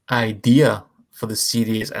idea for the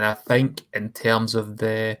series, and I think in terms of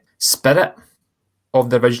the spirit of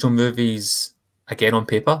the original movies, again on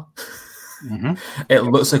paper, it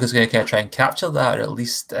looks like it's going to kind of try and capture that, or at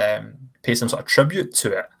least pay some sort of tribute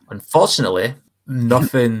to it. Unfortunately,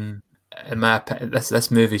 nothing, in my opinion,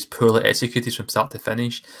 this movie is poorly executed from start to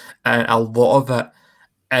finish, and a lot of it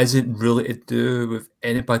isn't really to do with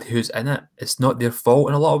anybody who's in it. It's not their fault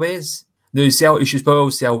in a lot of ways. Now, you should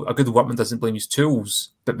probably say a good workman doesn't blame his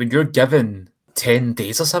tools, but when you're given 10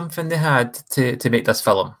 days or something they had to make this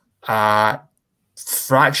film, a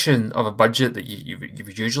fraction of a budget that you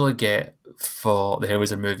would usually get for the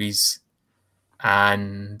Hellraiser movies,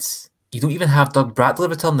 and you don't even have Doug Bradley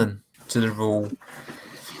returning to the role.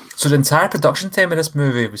 So the entire production time of this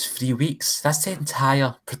movie was 3 weeks. That's the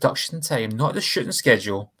entire production time, not the shooting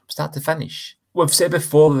schedule, start to finish. We've said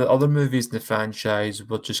before that other movies in the franchise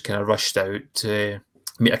were just kind of rushed out to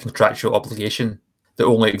meet a contractual obligation that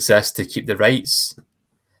only exists to keep the rights.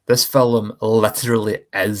 This film literally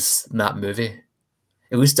is that movie.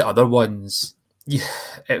 At least the other ones,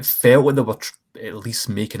 it felt like they were at least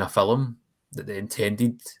making a film that they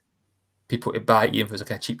intended people to buy, even if it was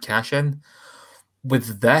like a cheap cash in.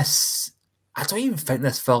 With this, I don't even think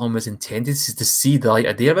this film was intended to see the light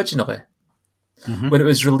of day originally. When it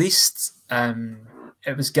was released,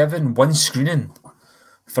 it was given one screening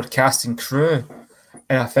for cast and crew,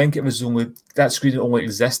 and I think it was only that screening only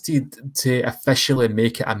existed to officially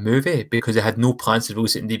make it a movie because it had no plans to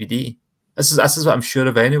release it in DVD. This is what I'm sure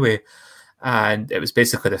of anyway. And it was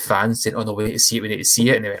basically the fans saying, "Oh no, we need to see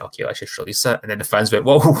it," and they went, "Okay, let's just release it." And then the fans went,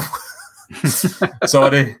 "Whoa,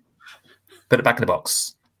 sorry, put it back in the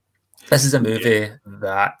box." This is a movie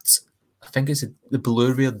that I think it's the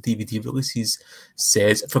Blu-ray or DVD releases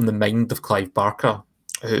says from the mind of Clive Barker.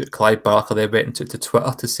 Clive Barker then went into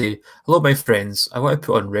Twitter to say, "Hello, my friends. I want to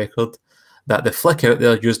put on record that the flick out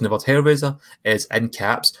there using the word Hellraiser is in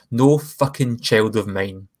caps. No fucking child of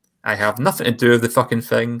mine. I have nothing to do with the fucking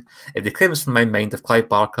thing. If they claim it's from my mind of Clive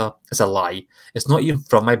Barker, it's a lie. It's not even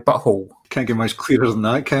from my butthole." Can't get much clearer than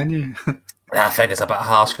that, can you? I think it's a bit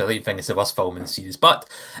harsh because I think it's the worst film in the series, but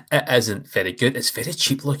it isn't very good. It's very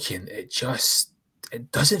cheap looking. It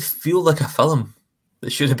doesn't feel like a film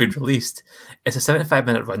that should have been released. It's a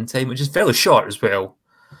 75-minute runtime, which is fairly short as well.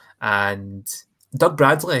 And Doug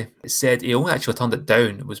Bradley said he only actually turned it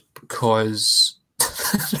down was because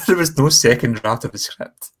there was no second draft of the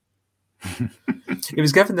script. He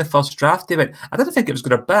was given the first draft. He went, "I didn't think it was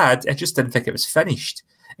good or bad. I just didn't think it was finished."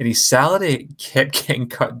 And his salary kept getting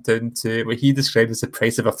cut down to what he described as the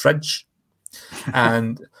price of a fridge,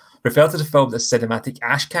 and referred to the film as a cinematic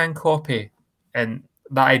ashcan copy. And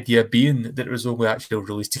that idea being that it was only actually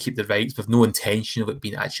released to keep the rights with no intention of it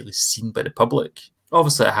being actually seen by the public.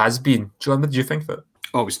 Obviously, it has been. John, what did you think of it?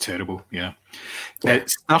 Oh, it was terrible, yeah.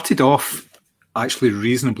 It started off actually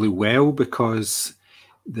reasonably well because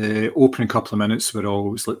the opening couple of minutes were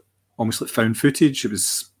almost like found footage. It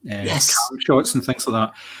was camera shots and things like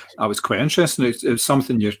that. That was quite interesting. It was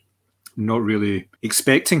something you're not really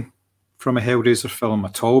expecting from a Hellraiser film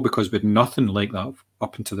at all because we had nothing like that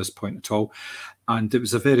up until this point at all. And it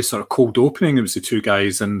was a very sort of cold opening. It was the two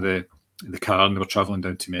guys in the car and they were travelling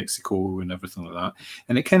down to Mexico and everything like that.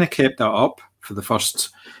 And it kind of kept that up for the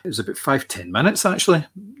first, it was about 5-10 minutes actually.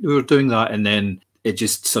 We were doing that and then it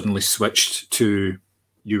just suddenly switched to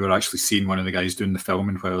you were actually seeing one of the guys doing the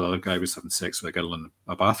filming while the other guy was having sex with a girl in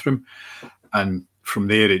a bathroom. And from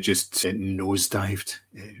there, it nosedived.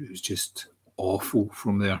 It was just awful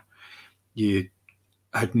from there. You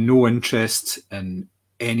had no interest in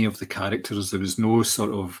any of the characters. There was no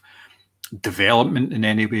sort of development in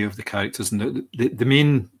any way of the characters. And the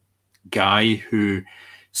main guy who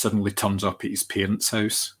suddenly turns up at his parents'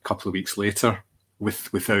 house a couple of weeks later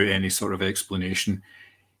without any sort of explanation,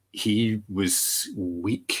 he was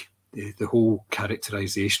weak. The whole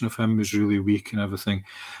characterization of him was really weak and everything.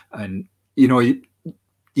 And, you know,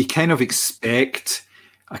 you kind of expect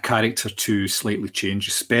a character to slightly change,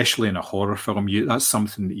 especially in a horror film. That's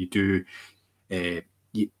something that you do.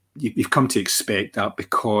 You've come to expect that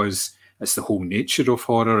because it's the whole nature of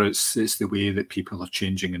horror. It's the way that people are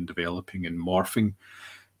changing and developing and morphing.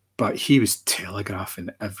 But he was telegraphing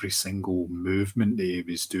every single movement that he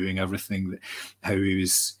was doing, everything, how he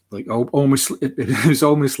was like almost. It was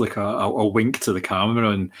almost like a wink to the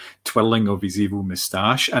camera and twirling of his evil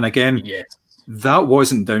moustache. And again, that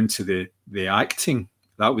wasn't down to the acting.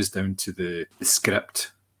 That was down to the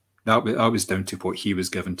script. That was down to what he was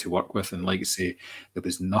given to work with. And like I say, there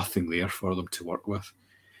was nothing there for them to work with.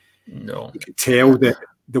 No, you could tell that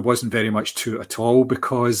there wasn't very much to it at all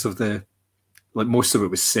because of like most of it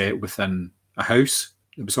was set within a house.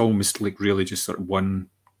 It was almost like really just sort of 1-2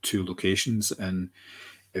 locations, and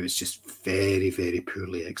it was just very, very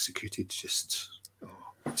poorly executed. Just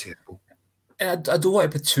terrible. I don't want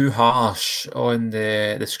to be too harsh on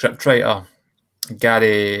the scriptwriter,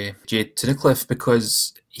 Gary J. Tunnicliffe,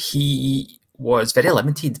 because he was very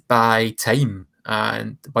limited by time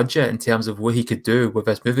and budget in terms of what he could do with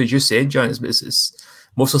this movie. As you said, John, it's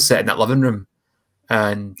mostly set in that living room,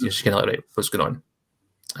 and you're just kind of like, right, what's going on?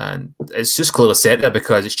 And it's just clearly set there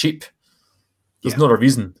because it's cheap. There's no other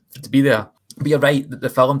reason for it to be there. But you're right, the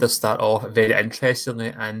film does start off very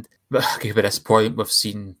interestingly, and okay, by this point, we've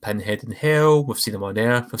seen Pinhead in hell, we've seen him on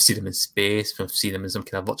Earth, we've seen him in space, we've seen him in some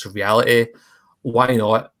kind of virtual reality. Why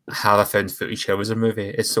not have a found footage Hellraiser movie?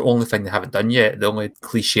 It's the only thing they haven't done yet, the only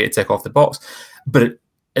cliche to tick off the box. But it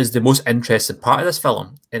is the most interesting part of this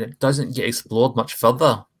film, and it doesn't get explored much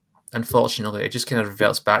further. Unfortunately, it just kind of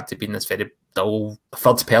reverts back to being this very dull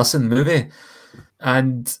third-person movie.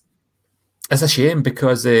 And it's a shame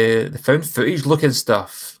because the found footage looking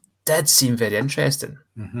stuff did seem very interesting.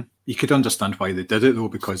 Mm-hmm. You could understand why they did it, though,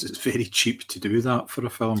 because it's very cheap to do that for a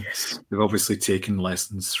film. Yes. They've obviously taken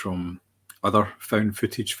lessons from other found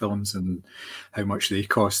footage films and how much they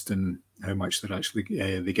cost and how much they're actually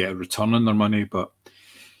they get a return on their money. But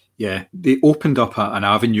yeah, they opened up an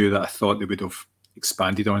avenue that I thought they would have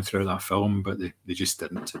expanded on through that film, but they just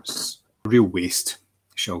didn't. It was a real waste,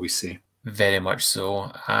 shall we say. Very much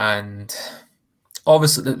so. And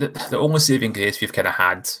obviously the only saving grace we've kind of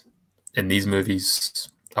had in these movies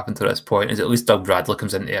up until this point is at least Doug Bradley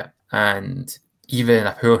comes into it. And even in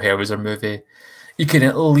a poor Hellraiser movie, you can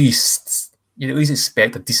at least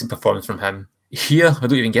expect a decent performance from him. Here, we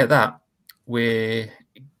don't even get that. We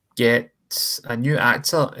get a new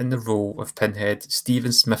actor in the role of Pinhead,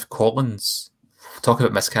 Stephen Smith Collins. Talk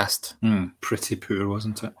about miscast. Pretty poor,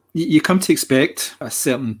 wasn't it? You come to expect a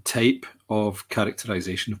certain type of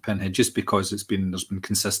characterization of Pinhead just because there's been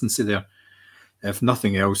consistency there. If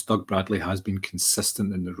nothing else, Doug Bradley has been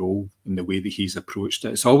consistent in the role, in the way that he's approached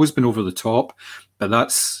it. It's always been over the top, but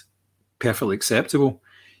that's perfectly acceptable.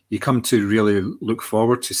 You come to really look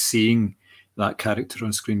forward to seeing that character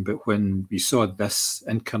on screen, but when we saw this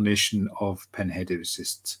incarnation of Pinhead, it was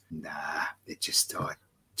just, it just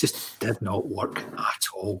did not work at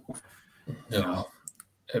all. No,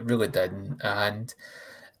 it really didn't. And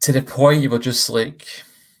to the point you were just like,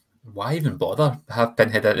 why even bother have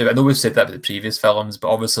Pinhead in it? I know we've said that with the previous films, but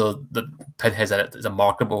obviously the Pinhead's in it is a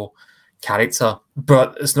marketable character.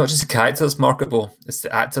 But it's not just the character that's marketable, it's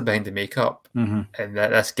the actor behind the makeup. Mm-hmm. And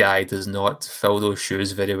this guy does not fill those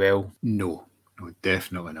shoes very well. No,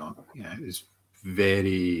 definitely not. Yeah, it's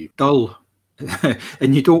very dull.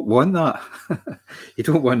 And you don't want that. You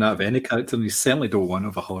don't want that of any character, and you certainly don't want it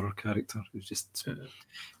of a horror character. It just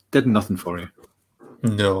did nothing for you.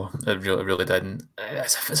 No, it really didn't.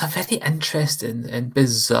 It's a very interesting and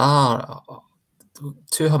bizarre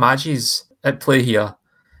two homages at play here.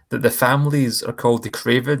 That the families are called the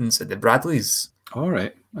Cravens and the Bradleys. All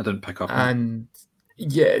right, I didn't pick up on and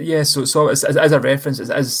yeah. So as a reference,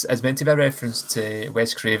 as meant to be a reference to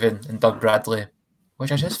Wes Craven and Doug Bradley,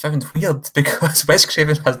 which I just found weird because Wes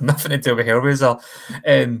Craven has nothing to do with Hellraiser.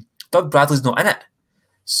 Doug Bradley's not in it.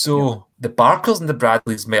 So the Barkers and the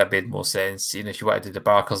Bradleys may have made more sense, if you want to do the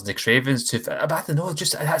Barkers and the Cravens too. But I don't know,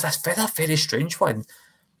 just that's a very strange one.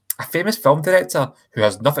 A famous film director who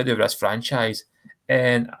has nothing to do with this franchise,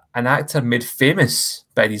 and an actor made famous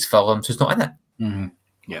by these films who's not in it. Mm-hmm.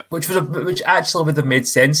 Yeah, which actually would have made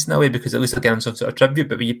sense in a way because at least they're getting some sort of tribute.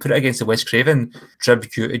 But when you put it against the Wes Craven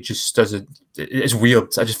tribute, it just doesn't. It's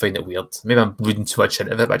weird. I just find it weird. Maybe I'm reading too much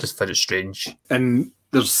into it, but I just find it strange. And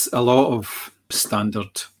there's a lot of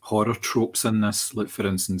standard horror tropes in this. Like, for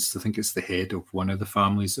instance, I think it's the head of one of the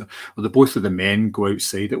families, or both of the men go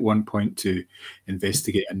outside at one point to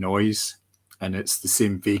investigate a noise, and it's the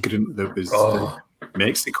same vagrant that was in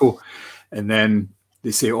Mexico. And then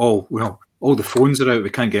they say, "Oh, well, all the phones are out. We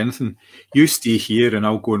can't get anything. You stay here, and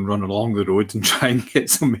I'll go and run along the road and try and get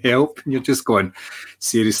some help." And you're just going,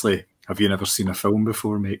 seriously, have you never seen a film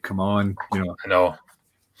before, mate? Come on, I know.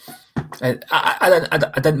 I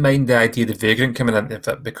didn't mind the idea of the vagrant coming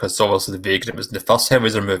into it because obviously the vagrant was in the first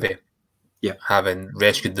Hellraiser movie. Yeah, having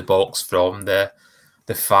rescued the box from the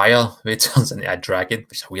fire, where it turns into a dragon,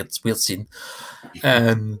 which is a weird scene.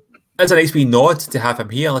 It's a nice wee nod to have him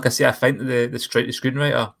here. Like I say, I think the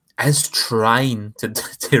screenwriter is trying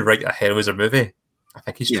to write a Hellraiser movie. I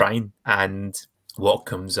think he's trying, and what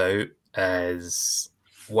comes out is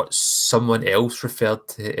what someone else referred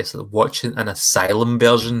to as watching an asylum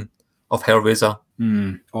version of Hellraiser.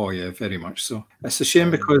 Oh yeah, very much so. It's a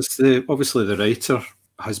shame because obviously the writer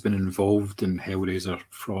has been involved in Hellraiser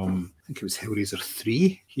from, I think it was Hellraiser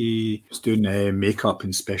 3. He was doing makeup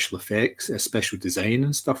and special effects, special design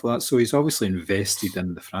and stuff like that. So he's obviously invested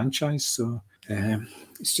in the franchise. So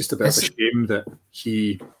it's just a bit of a shame that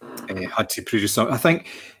he had to produce something. I think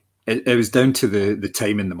it was down to the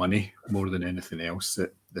time and the money more than anything else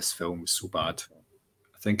that this film was so bad.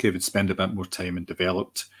 I think he would spend a bit more time and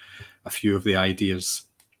developed a few of the ideas.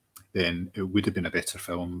 then it would have been a better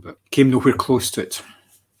film, but came nowhere close to it.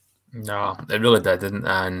 No, it really didn't.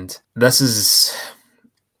 And this has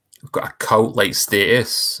got a cult-like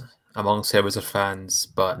status amongst Hellraiser fans,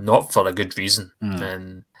 but not for a good reason.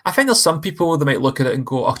 And I think there's some people that might look at it and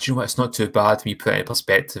go, oh, do you know what, it's not too bad when you put it in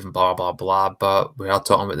perspective and blah, blah, blah, but we are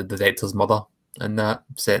talking about the director's mother in that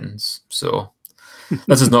sentence. So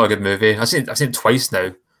this is not a good movie. I've seen it twice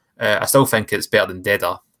now. I still think it's better than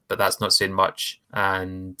Deader, but that's not saying much.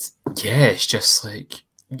 And yeah, it's just like,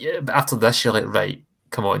 yeah, but after this, you're like, right,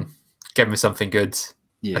 come on, give me something good.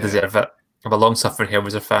 Yeah. I deserve it. I'm a long-suffering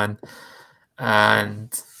Hellraiser fan.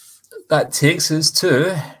 And that takes us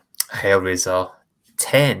to Hellraiser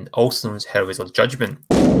 10, also known as Hellraiser Judgment.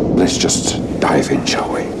 Let's just dive in,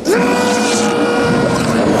 shall we?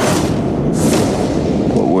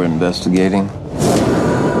 What we're investigating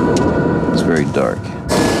is very dark.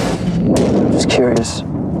 I'm just curious.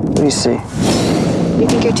 What do you see? You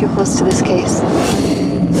think you're too close to this case?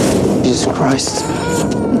 Jesus Christ.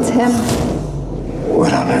 It's him.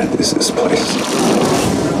 What on earth is this place?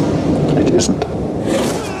 It isn't.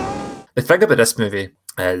 The thing about this movie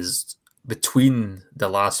is, between the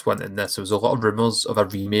last one and this, there was a lot of rumours of a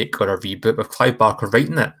remake or a reboot with Clive Barker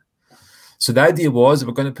writing it. So the idea was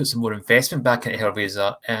we're going to put some more investment back into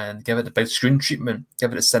Hellraiser and give it the big screen treatment,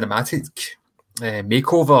 give it a cinematic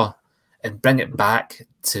makeover, and bring it back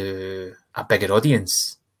to a bigger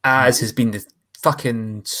audience, as has been the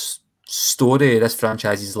fucking story of this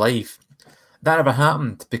franchise's life. That never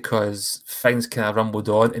happened because things kind of rumbled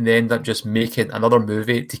on and they ended up just making another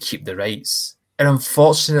movie to keep the rights. And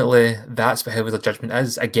unfortunately, that's what Hellraiser Judgment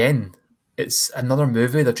is. Again, it's another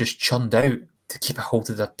movie they've just churned out to keep a hold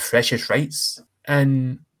of their precious rights.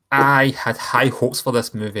 And I had high hopes for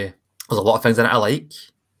this movie. There's a lot of things in it I like,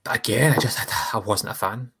 but again, I wasn't a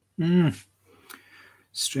fan.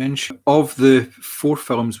 Strange. Of the 4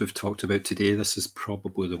 films we've talked about today, this is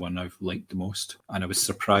probably the one I've liked the most. And I was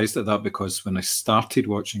surprised at that because when I started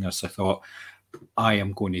watching this, I thought, I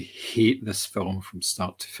am going to hate this film from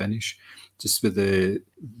start to finish. Just with the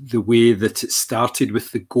way that it started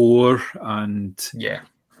with the gore and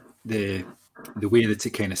the way that it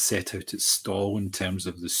kind of set out its stall in terms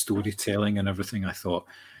of the storytelling and everything. I thought,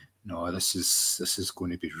 no, this is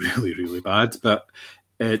going to be really, really bad. But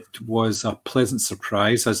it was a pleasant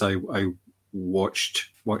surprise as I watched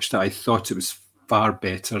it. I thought it was far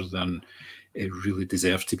better than it really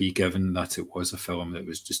deserved to be, given that it was a film that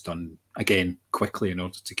was just done, again, quickly in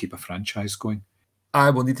order to keep a franchise going. I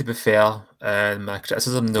will need to be fair in my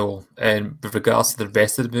criticism, though. And with regards to the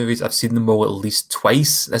rest of the movies, I've seen them all at least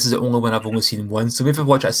twice. This is the only one I've only seen once. So maybe if I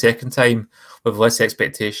watch it a second time with less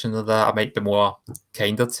expectation of that, I might be more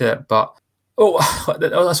kinder to it. But,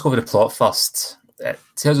 let's go over the plot first. It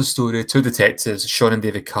tells a story of 2 detectives, Sean and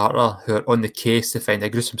David Carter, who are on the case to find a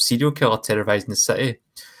gruesome serial killer terrorising the city.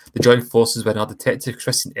 They join forces with another detective,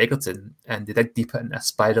 Christian Egerton, and they dig deeper into a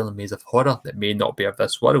spiraling maze of horror that may not be of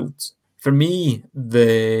this world. For me,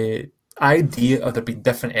 the idea of there being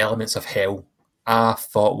different elements of hell, I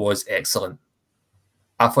thought was excellent.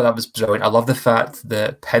 I thought that was brilliant. I love the fact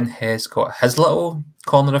that Pinhead's got his little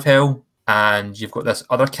corner of hell, and you've got this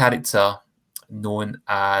other character known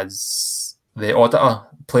as the Auditor,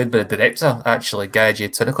 played by the director, actually, Guy J.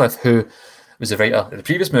 Tunnicliffe, who was the writer of the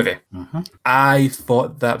previous movie. I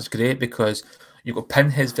thought that was great because you've got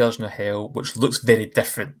Pinhead's version of hell, which looks very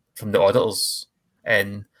different from the Auditor's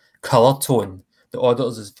in colour tone. The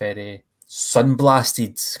Auditor's is very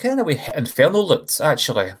sun-blasted, kind of the way Inferno looked,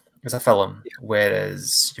 actually, as a film,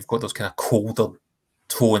 whereas you've got those kind of colder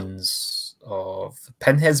tones of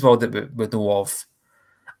Pinhead's world that we know of.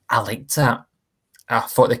 I liked that. I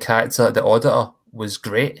thought the character, the Auditor, was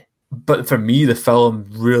great. But for me, the film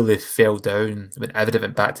really fell down when everything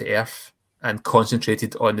went back to Earth and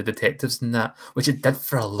concentrated on the detectives and that, which it did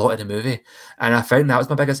for a lot of the movie. And I found that was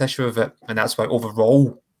my biggest issue with it. And that's why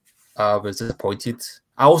overall I was disappointed.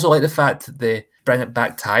 I also like the fact that they bring it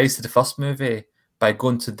back ties to the first movie by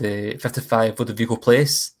going to the 55 Ludovico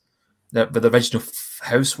Place, where the original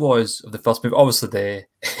house was of the first movie. Obviously,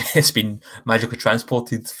 it's been magically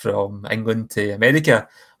transported from England to America.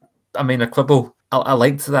 I mean, a quibble. I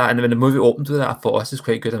liked that, and when the movie opened with that, I thought, oh, this is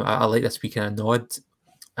quite good. I like this wee kind of nod.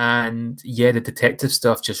 And yeah, the detective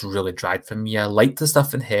stuff just really dragged for me. I liked the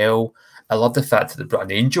stuff in Hell. I love the fact that they brought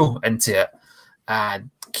an angel into it and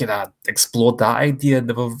kind of explored that idea.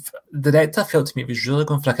 The director felt to me was really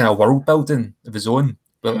going for a kind of world building of his own,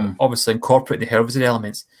 but obviously incorporating the Hellraiser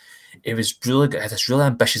elements. It was really good. It had this really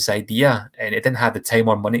ambitious idea, and it didn't have the time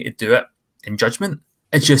or money to do it in Judgment.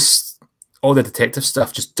 It just, all the detective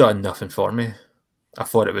stuff just done nothing for me. I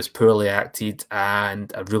thought it was poorly acted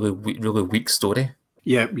and a really weak story.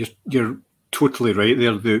 Yeah, you're totally right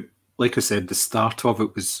there. Like I said, the start of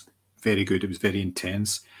it was very good. It was very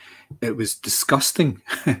intense. It was disgusting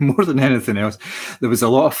more than anything else. There was a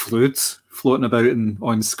lot of fluids floating about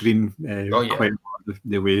on screen quite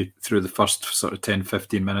the way through the first sort of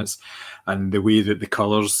 10-15 minutes, and the way that the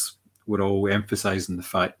colours were all emphasising the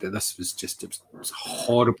fact that this was just, it was a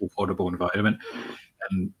horrible environment.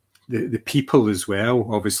 And the people as well.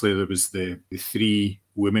 Obviously, there was the three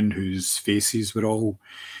women whose faces were all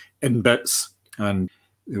in bits, and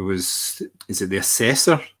there was, is it the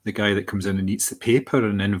assessor, the guy that comes in and eats the paper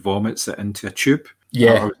and then vomits it into a tube?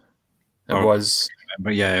 Yeah, it was.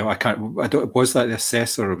 But yeah, was that the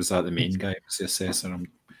assessor or was that the main guy? It was the assessor.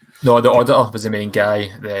 No, the auditor was the main guy.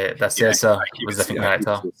 The assessor was a different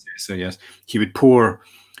character. So yes, he would pour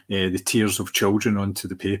the tears of children onto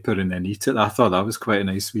the paper and then eat it. I thought that was quite a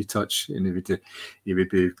nice wee touch, and it'd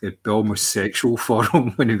be almost sexual for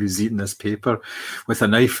him when he was eating this paper with a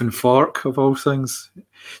knife and fork of all things.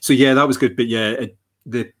 So yeah, that was good. But yeah,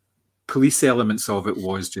 the police elements of it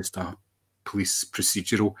was just a police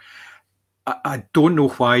procedural. I don't know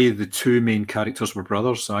why the two main characters were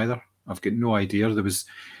brothers either. I've got no idea.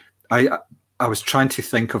 I was trying to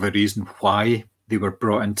think of a reason why they were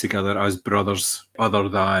brought in together as brothers, other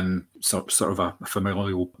than sort of a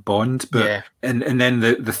familial bond. But yeah. And then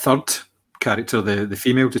the third character, the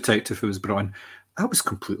female detective who was brought in, that was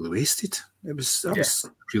completely wasted. That was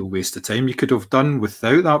a real waste of time. You could have done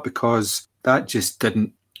without that, because that just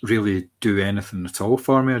didn't really do anything at all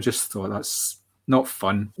for me. I just thought that's not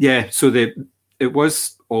fun. Yeah, so it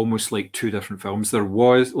was almost like two different films. There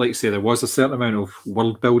was, like I say, there was a certain amount of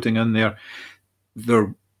world building in there.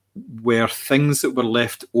 There were things that were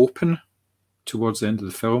left open towards the end of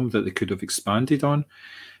the film that they could have expanded on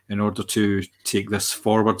in order to take this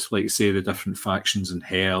forward, like say the different factions in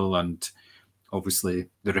hell, and obviously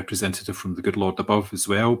the representative from the good Lord above as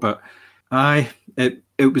well. But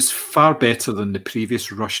it was far better than the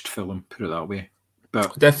previous rushed film, put it that way.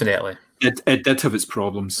 But definitely it did have its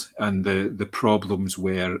problems, and the problems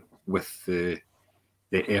were with the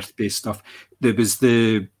Earth-based stuff. There was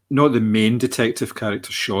not the main detective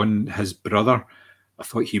character, Sean, his brother. I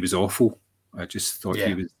thought he was awful. I just thought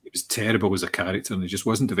he was terrible as a character, and he just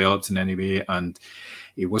wasn't developed in any way, and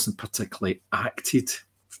he wasn't particularly acted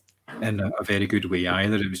in a very good way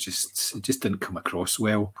either. It just didn't come across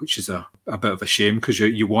well, which is a bit of a shame, because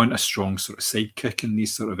you want a strong sort of sidekick in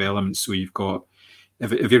these sort of elements. So you've got,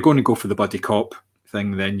 if you're going to go for the buddy cop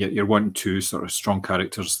thing, then you're wanting two sort of strong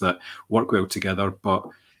characters that work well together, but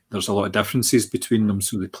there's a lot of differences between them,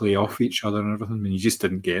 so they play off each other and everything. And you just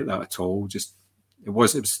didn't get that at all. It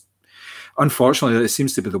was unfortunately, it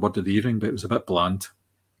seems to be the word of the evening, but it was a bit bland.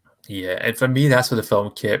 Yeah, and for me, that's where the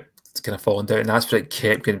film kept kind of falling down, and that's what it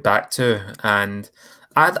kept going back to. And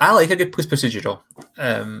I like a good police procedural.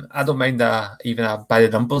 I don't mind even a by the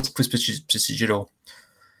numbers police procedural.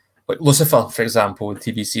 Like Lucifer, for example, the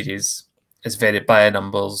TV series is very by the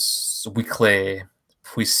numbers, weekly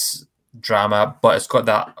police drama, but it's got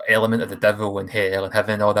that element of the devil and hell and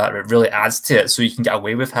heaven and all that. It really adds to it, so you can get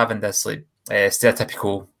away with having this like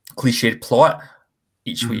stereotypical cliched plot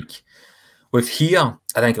each week. With here,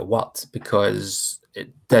 I think it worked because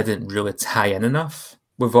it didn't really tie in enough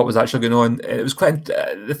with what was actually going on. It was quite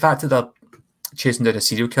the fact that they're chasing down a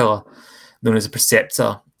serial killer known as a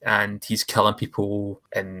preceptor, and he's killing people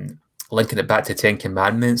and linking it back to the Ten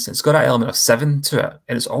Commandments. It's got an element of Seven to it,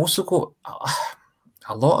 and it's also got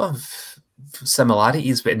a lot of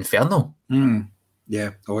similarities with Inferno.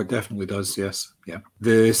 Yeah, it definitely does, yes. Yeah.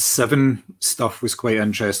 The Seven stuff was quite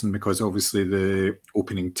interesting, because obviously the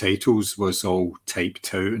opening titles was all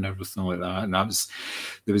typed out and everything like that, and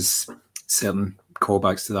there was certain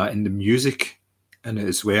callbacks to that in the music in it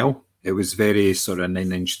as well. It was very sort of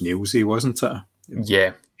Nine Inch Nails-y, wasn't it?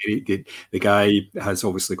 Yeah. The guy has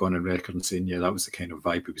obviously gone on record and saying, yeah, that was the kind of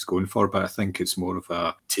vibe he was going for, but I think it's more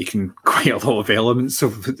of taking quite a lot of elements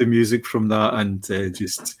of the music from that and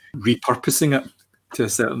just repurposing it to a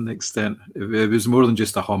certain extent. It was more than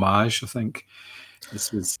just a homage, I think.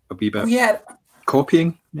 This was a wee bit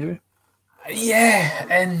copying, maybe. Yeah,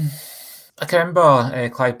 and I can remember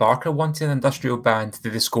Clive Barker wanted an industrial band to do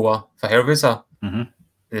the score for Hellraiser. And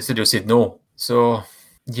the studio said no. So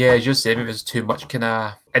yeah, as you said, it was too much kind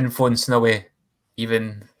of influence in a way,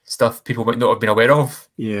 even stuff people might not have been aware of.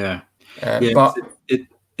 Yeah, but it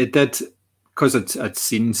did, because I'd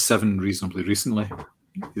seen Seven reasonably recently.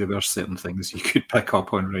 There were certain things you could pick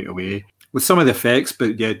up on right away with some of the effects,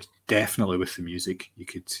 but yeah, definitely with the music, you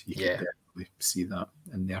could definitely see that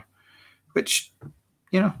in there. Which,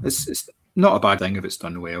 it's not a bad thing if it's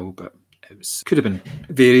done well, but could have been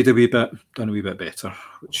varied a wee bit, done a wee bit better,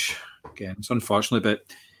 which again, it's unfortunate, but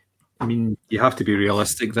I mean, you have to be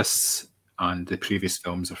realistic. This and the previous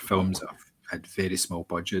films are films that have had very small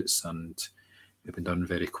budgets and they've been done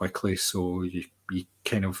very quickly. So you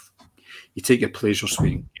kind of take your pleasures when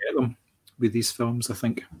you can get them with these films, I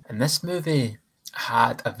think. And this movie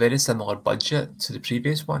had a very similar budget to the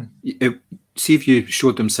previous one. See, if you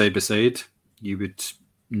showed them side by side, you would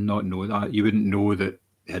not know that. You wouldn't know that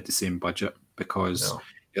they had the same budget because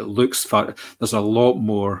it looks far. There's a lot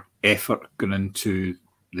more effort going into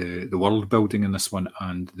the world building in this one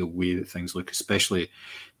and the way that things look, especially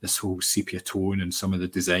this whole sepia tone and some of the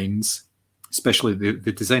designs. Especially the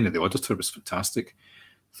design of the Auditor was fantastic.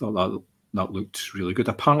 I thought that looked really good.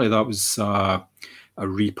 Apparently, that was a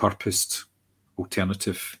repurposed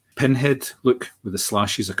alternative Pinhead look with the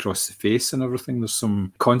slashes across the face and everything. There's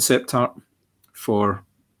some concept art for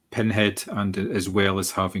Pinhead, and as well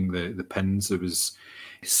as having the pins, there was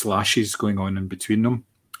slashes going on in between them,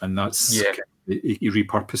 and that's he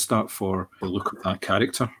repurposed that for the look of that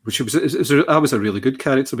character, which that was a really good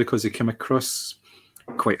character because he came across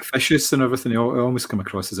quite officious and everything. He almost came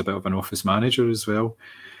across as a bit of an office manager as well,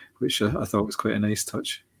 which I thought was quite a nice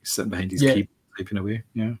touch. He's sitting behind his keyboard typing away.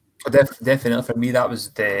 Yeah. Definitely for me, that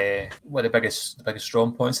was one of the biggest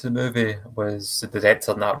strong points of the movie was the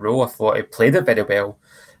director in that role. I thought he played it very well.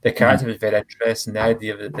 The character was very interesting. The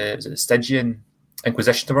idea of the Stygian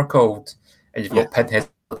Inquisition they were called, and you've got Pinhead.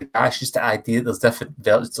 That's just the idea that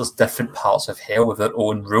there's different parts of hell with their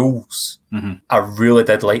own rules. I really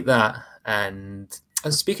did like that. And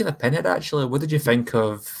speaking of Pinhead, actually, what did you think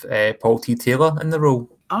of Paul T. Taylor in the role?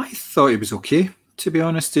 I thought he was okay. To be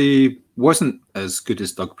honest, he wasn't as good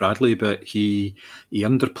as Doug Bradley, but he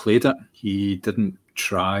underplayed it. He didn't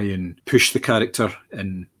try and push the character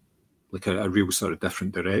in like a real sort of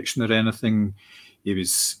different direction or anything. He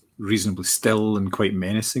was reasonably still and quite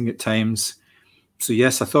menacing at times. So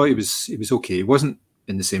yes, I thought he was okay. He wasn't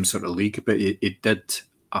in the same sort of league, but he did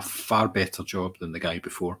a far better job than the guy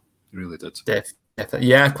before. He really did. Definitely.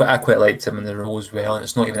 Yeah, I quite liked him in the role as well. And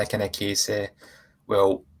it's not even a kind of case,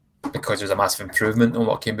 because there was a massive improvement on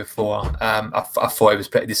what came before. I thought he was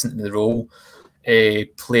pretty decent in the role.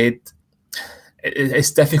 It's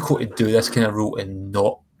difficult to do this kind of role and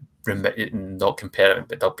not compare it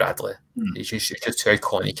with Doug Bradley. He's just too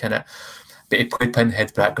iconic in it. But he played Pinhead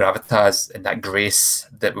with that gravitas and that grace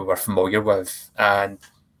that we were familiar with. And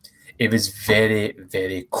it was very,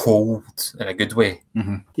 very cold in a good way.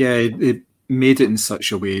 Yeah, it made it in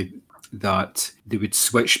such a way that they would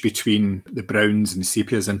switch between the browns and the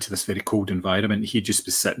sepias into this very cold environment. He'd just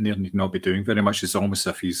be sitting there and he'd not be doing very much. It's almost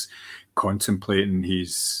as if he's contemplating.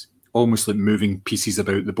 He's almost like moving pieces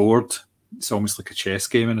about the board. It's almost like a chess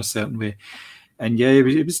game in a certain way. And yeah,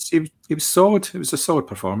 it was solid. It was a solid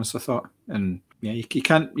performance, I thought. And yeah, you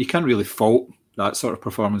can't really fault that sort of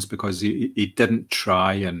performance because he didn't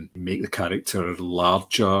try and make the character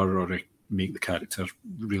larger or make the character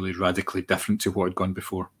really radically different to what had gone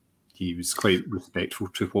before. He was quite respectful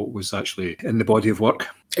to what was actually in the body of work.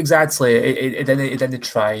 Exactly. It didn't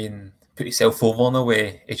try and put yourself over in a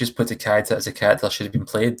way. It just put the character as a character should have been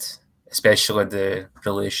played, especially the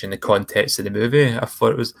relation, the context of the movie. I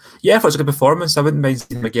thought it was a good performance. I wouldn't mind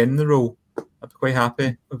seeing him again in the role. I'd be quite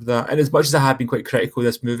happy with that. And as much as I have been quite critical of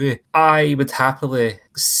this movie, I would happily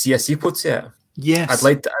see a sequel to it. Yes,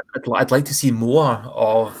 I'd like to see more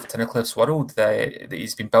of Tunnicliffe's world that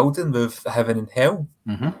he's been building with Heaven and Hell.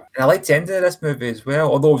 And I liked the ending of this movie as well,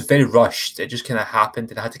 although it was very rushed. It just kind of happened,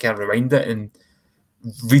 and I had to kind of rewind it and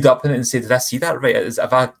read up on it and say, "Did I see that right?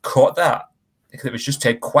 Have I caught that?" Because it was just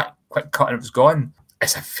a quick cut and it was gone.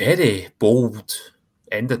 It's a very bold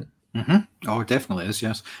ending. Oh, it definitely is.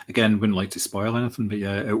 Yes. Again, wouldn't like to spoil anything, but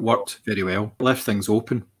yeah, it worked very well. Left things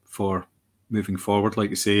open for moving forward, like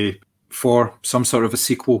you say, for some sort of a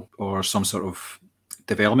sequel or some sort of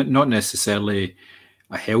development, not necessarily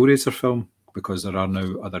a Hellraiser film, because there are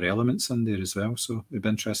now other elements in there as well. So it'd be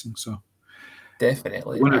interesting. So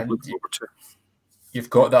definitely. You've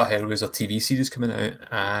got that Hellraiser TV series coming out,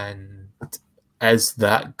 and is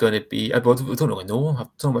that going to be... I don't really know. I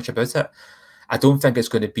don't know much about it. I don't think it's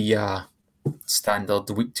going to be a standard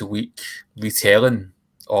week-to-week retelling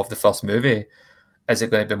of the first movie. Is it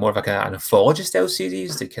going to be more of an anthology-style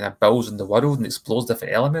series that kind of builds in the world and explores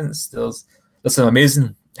different elements? There's some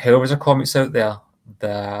amazing Hellraiser comics out there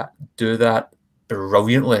that do that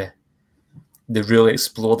brilliantly. They really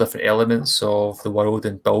explore different elements of the world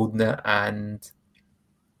and building it. And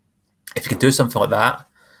if you can do something like that,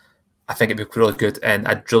 I think it'd be really good, and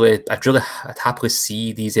I'd happily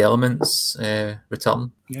see these elements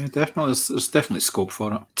return. Yeah, definitely. There's definitely scope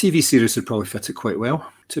for it. TV series would probably fit it quite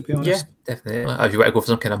well, to be honest. Yeah, definitely. If you want to go for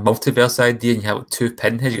some kind of multiverse idea, and you have 2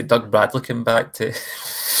 pinheads, you get Doug Bradley coming back to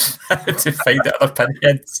to find the other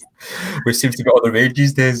pinheads, which seems to be all the rage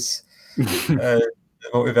these days. The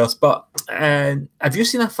multiverse. But have you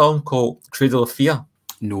seen a film called Cradle of Fear?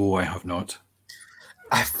 No, I have not.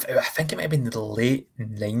 I think it might have been in the late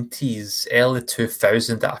 90s, early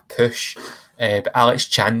 2000s at a push. But Alex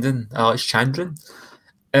Chandran.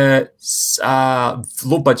 It's a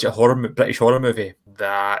low-budget British horror movie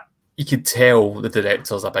that you could tell the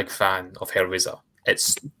director's a big fan of Hellraiser.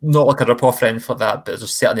 It's not like a rip-off or anything for that, but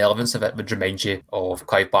there's certain elements of it would remind you of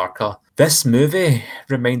Clive Barker. This movie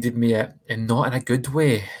reminded me, and not in a good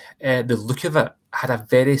way, the look of it had a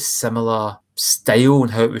very similar style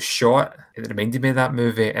and how it was shot. It reminded me of that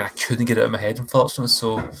movie, and I couldn't get it out of my head, unfortunately.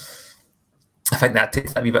 So I think that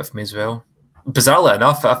takes that wee bit for me as well. Bizarrely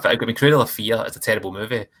enough, I mean, Cradle of Fear is a terrible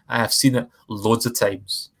movie. I have seen it loads of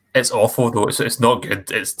times. It's awful though. It's not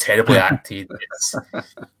good. It's terribly acted.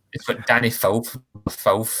 It's got Danny Filth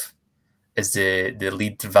is the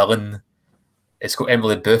lead villain. It's got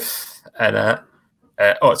Emily Booth in it.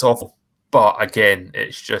 It's awful. But again,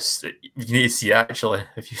 it's just you need to see it actually.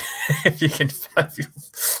 If you get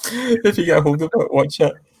a hold of it, watch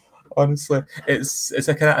it. Honestly, it's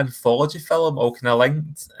a kind of anthology film, all kind of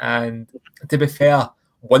linked. And to be fair,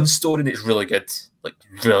 one story that's really good, like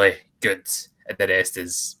really good, and the rest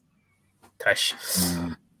is pish.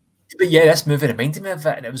 But yeah, this movie reminded me of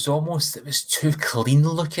it, and it was too clean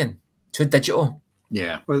looking, too digital.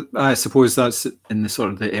 Yeah, well, I suppose that's in the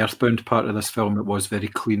sort of the Earthbound part of this film. It was very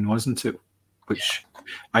clean, wasn't it? Which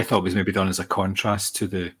I thought was maybe done as a contrast to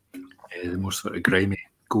the more sort of grimy,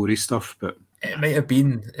 gory stuff. But it might have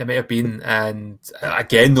been, and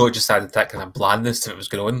again, though, it just added that kind of blandness to what was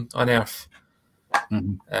going on Earth.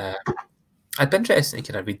 I'd be interested to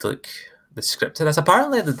kind of read like the script of this.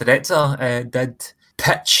 Apparently, the director did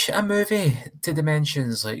pitch a movie to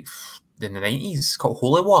Dimensions like in the 90s called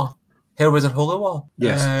Holy War. Hellraiser Holy War.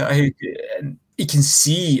 Yes. You can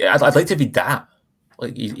see. I'd like to read that.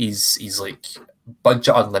 Like he's like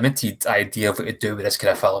budget unlimited idea of what to do with this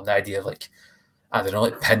kind of film. The idea of like, I don't know,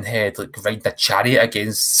 like Pinhead like riding a chariot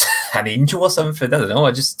against an angel or something. I don't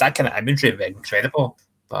know. Just that kind of imagery, very incredible.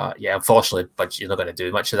 But yeah, unfortunately, you're not going to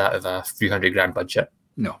do much of that with a $300,000 budget.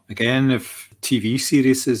 No. Again, if TV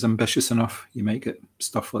series is ambitious enough, you might get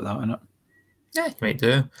stuff like that in it. Yeah, you might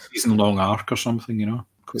do. Season-long arc or something, you know.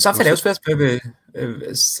 Something else with this movie,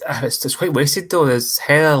 it's quite wasted though. There's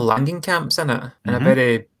Heather Langenkamp's in it, in a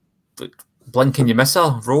very like, blink and you miss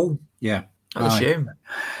her role. Yeah, that's a shame.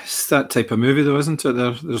 It's that type of movie though, isn't it?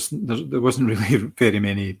 There wasn't really very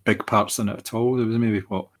many big parts in it at all. There was maybe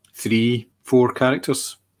 3-4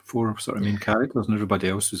 characters, 4 sort of main characters, and everybody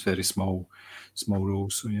else was very small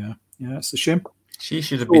roles. So yeah, it's a shame. She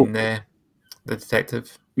should have been the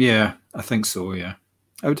detective. Yeah, I think so. Yeah,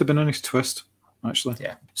 it would have been a nice twist. Actually,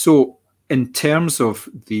 yeah. So, in terms of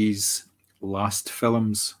these last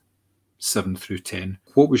films, 7 through 10,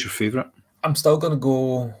 what was your favourite? I'm still going to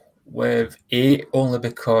go with 8, only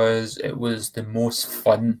because it was the most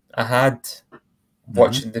fun I had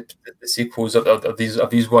watching the sequels of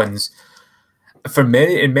these ones.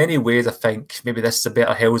 In many ways, I think maybe this is a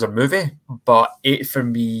better Hellraiser movie, but 8 for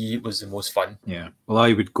me was the most fun. Yeah, well,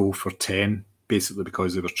 I would go for 10, basically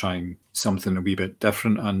because they were trying something a wee bit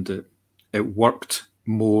different, and it worked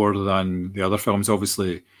more than the other films.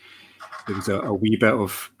 Obviously, there was a wee bit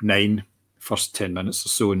of 9, first 10 minutes or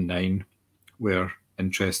so in 9 were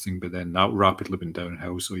interesting, but then that rapidly went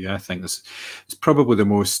downhill. So yeah, I think this is probably the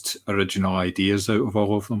most original ideas out of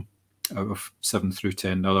all of them, out of 7 through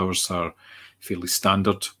 10. The others are fairly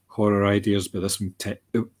standard horror ideas, but this one, it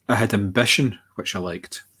had ambition, which I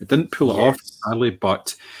liked. It didn't pull it off entirely,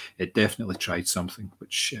 but it definitely tried something,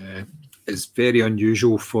 which is very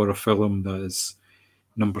unusual for a film that is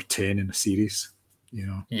number 10 in a series. You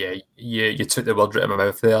know. Yeah, you took the word right out of my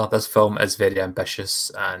mouth there. This film is very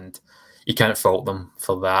ambitious, and you can't fault them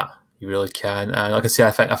for that. You really can. And like I say,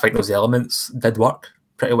 I think those elements did work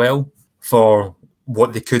pretty well for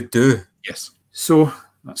what they could do. Yes. So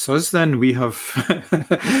that's us then. We have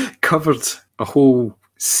covered a whole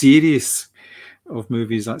series of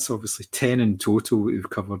movies. That's obviously 10 in total we've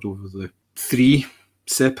covered over the 3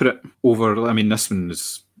 separate over. I mean, this one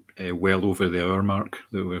is well over the hour mark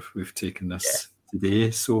that we've taken this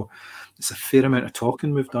today. So it's a fair amount of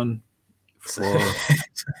talking we've done for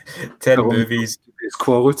 10 movies. It's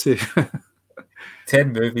quality.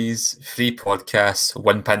 10 movies, 3 podcasts,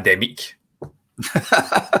 1 pandemic.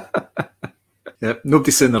 Yeah,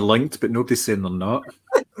 nobody's saying they're linked, but nobody's saying they're not.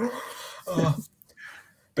 Oh.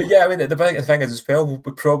 But yeah, I mean, the big thing is as well, we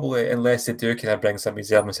probably, unless they do kind of bring some of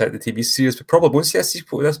these elements out of the TV series, we probably won't see a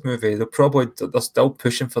sequel to this movie. They're still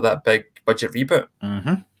pushing for that big budget reboot.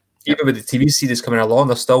 Mm-hmm. Even with the TV series coming along,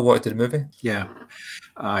 they're still wanting to do the movie. Yeah.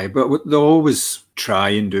 Aye, but they'll always try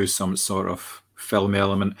and do some sort of film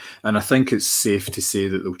element. And I think it's safe to say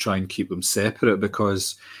that they'll try and keep them separate,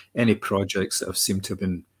 because any projects that have seemed to have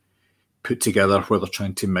been put together where they're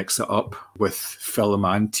trying to mix it up with film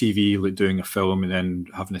and TV, like doing a film and then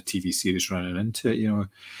having a TV series running into it,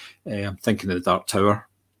 I'm thinking of The Dark Tower.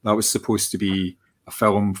 That was supposed to be a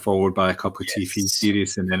film followed by a couple of TV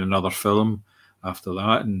series and then another film after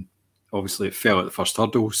that. And obviously it fell at the first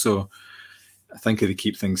hurdle. So I think if they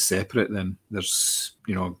keep things separate, then there's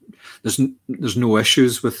no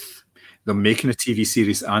issues with them making a TV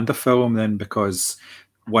series and a film then, because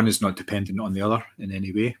one is not dependent on the other in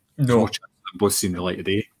any way. No. Both seen the light of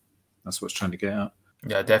day. That's what it's trying to get at.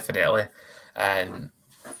 Yeah, definitely. And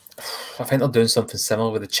I think they're doing something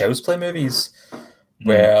similar with the Child's Play movies,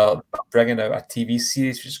 where they're bringing out a TV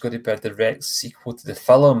series which is going to be a direct sequel to the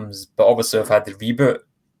films, but obviously I've had the reboot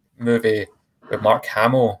movie with Mark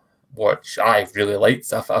Hamill, which I really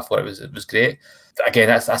liked. I thought it was great. Again,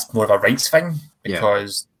 that's more of a rights thing,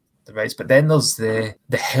 because the rights, but then there's the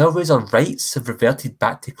Hellraiser rights have reverted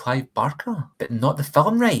back to Clive Barker, but not the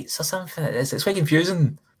film rights or something. It's quite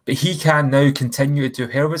confusing. But he can now continue to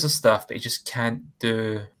do Hellraiser stuff, but he just can't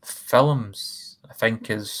do films, I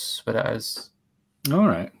think is what it is. All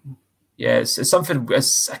right. Yeah, it's something.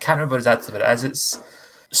 I can't remember exactly what it is. It's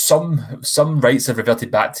some rights have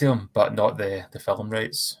reverted back to him, but not the film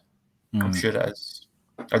rights. I'm sure it is.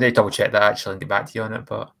 I need to double check that actually and get back to you on it.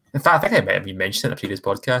 But in fact, I think I might have been mentioned in a previous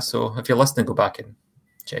podcast. So if you're listening, go back and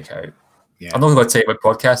check it out. Yeah. I'm not going to tell you what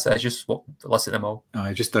podcast it is. Just listen to them all.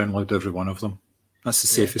 I just download every one of them. That's the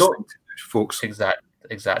safest thing to do, folks.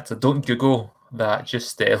 Exactly. Don't Google that.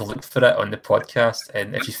 Just look for it on the podcast.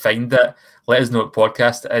 And if you find it, let us know what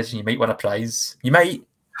podcast it is. And you might win a prize. You might.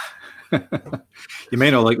 You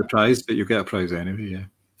may not like the prize, but you'll get a prize anyway, yeah.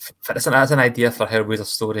 That's an idea for Hellraiser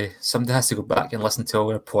story. Somebody has to go back and listen to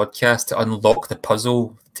our podcast to unlock the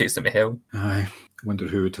puzzle that takes them to hell. I wonder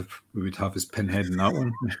who would have his pinhead in that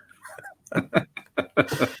one.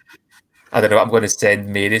 I don't know. I'm going to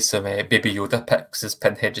send Mary some Baby Yoda pics as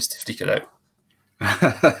pinhead just to freak her out.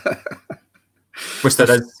 Which there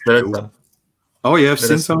is them. Oh yeah, I've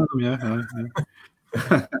seen some of them.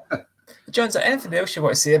 Yeah. John, is there anything else you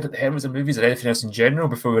want to say about the Hellraiser movies, or anything else in general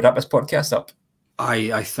before we wrap this podcast up?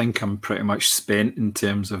 I think I'm pretty much spent in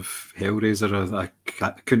terms of Hellraiser. I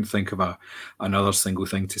couldn't think of another single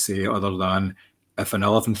thing to say other than if an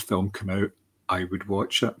 11th film came out, I would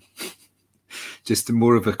watch it. Just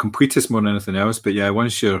more of a completist more than anything else. But yeah,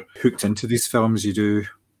 once you're hooked into these films, you do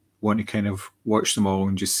want to kind of watch them all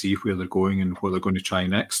and just see where they're going and what they're going to try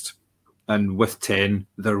next. And with 10,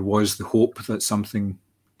 there was the hope that something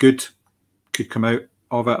good could come out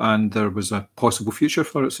of it, and there was a possible future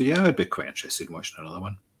for it. So yeah, I'd be quite interested in watching another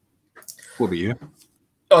one. What about you?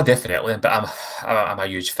 Oh, definitely. But I'm a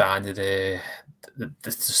huge fan of the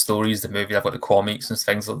stories, the movie. I've got the comics and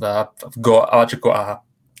things like that. I've actually got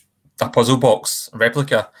a puzzle box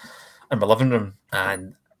replica in my living room.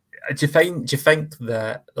 And do you think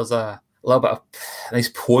that there's a little bit of nice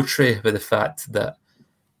poetry with the fact that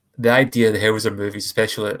the idea of the Hellraiser movies,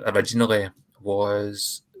 especially originally,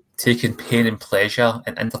 was taking pain and pleasure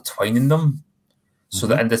and intertwining them so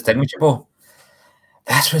they're indistinguishable?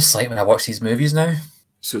 That's what it's like when I watch these movies now.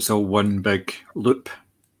 So it's all one big loop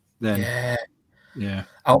then? Yeah.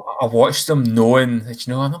 I watch them knowing that,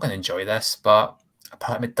 I'm not going to enjoy this, but a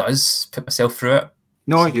part of me does put myself through it.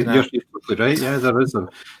 No, you're totally right. Yeah, there is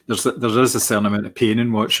a certain amount of pain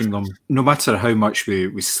in watching them. No matter how much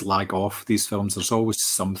we slag off these films, there's always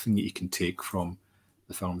something that you can take from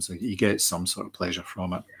the films. You get some sort of pleasure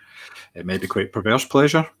from it. It may be quite perverse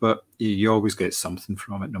pleasure, but you always get something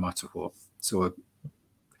from it, no matter what. So,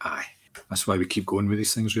 that's why we keep going with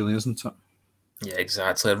these things, really, isn't it? Yeah,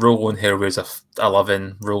 exactly. Roll on Hellraiser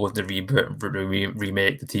 11, roll on the reboot,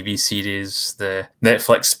 remake, the TV series, the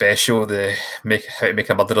Netflix special, the How to Make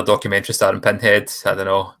a Murderer documentary starring Pinhead. I don't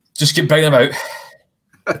know. Just keep bringing them out.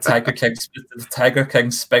 The Tiger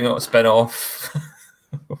King spin-off.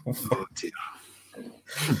 Oh, dear.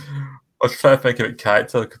 I was trying to think of a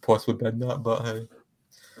character that could possibly be in that, but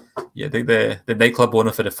yeah, I think the nightclub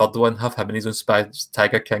owner for the third one have him in his own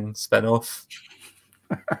Tiger King spin-off.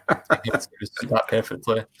 That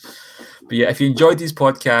perfectly. But yeah, if you enjoyed these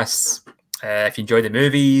podcasts, If you enjoy the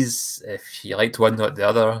movies, if you liked one, not the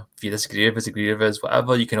other, if you disagree with us,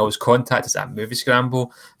 whatever, you can always contact us at Movie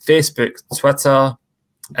Scramble, Facebook, Twitter,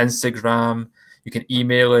 Instagram. You can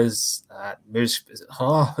email us at I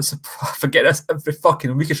forget this every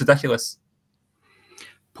fucking week. It's ridiculous.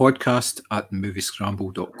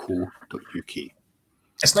 podcast@moviescramble.co.uk.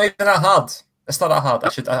 It's not even that hard. It's not that hard.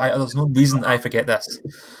 There's no reason I forget this.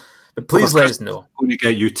 But please let us know. I'm going to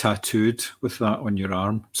get you tattooed with that on your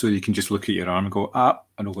arm, so you can just look at your arm and go, I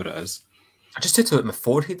know what it is. I just tattooed it on my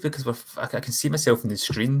forehead because I can see myself on the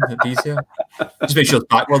screen. It's easier. Just make sure it's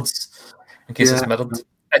backwards in case it's mirrored.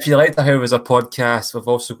 If you like the How Was Our podcast, we've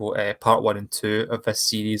also got part 1 and 2 of this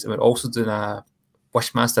series, and we're also doing a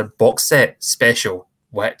Wishmaster box set special,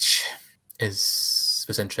 which was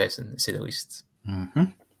interesting to say the least.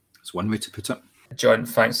 That's one way to put it. John,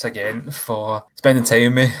 thanks again for spending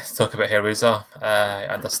time with me to talk about Hellraiser. I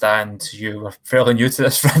understand you were fairly new to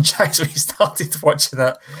this franchise when you started watching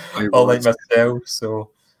it, all like myself.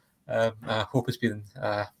 So I hope it's been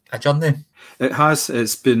a journey. It has.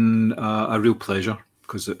 It's been a real pleasure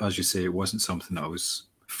because, as you say, it wasn't something that I was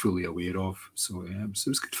fully aware of. So, so it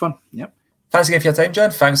was good fun. Yep. Thanks again for your time,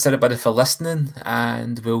 John. Thanks to everybody for listening,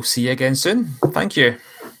 and we'll see you again soon. Thank you.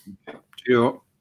 Cheerio.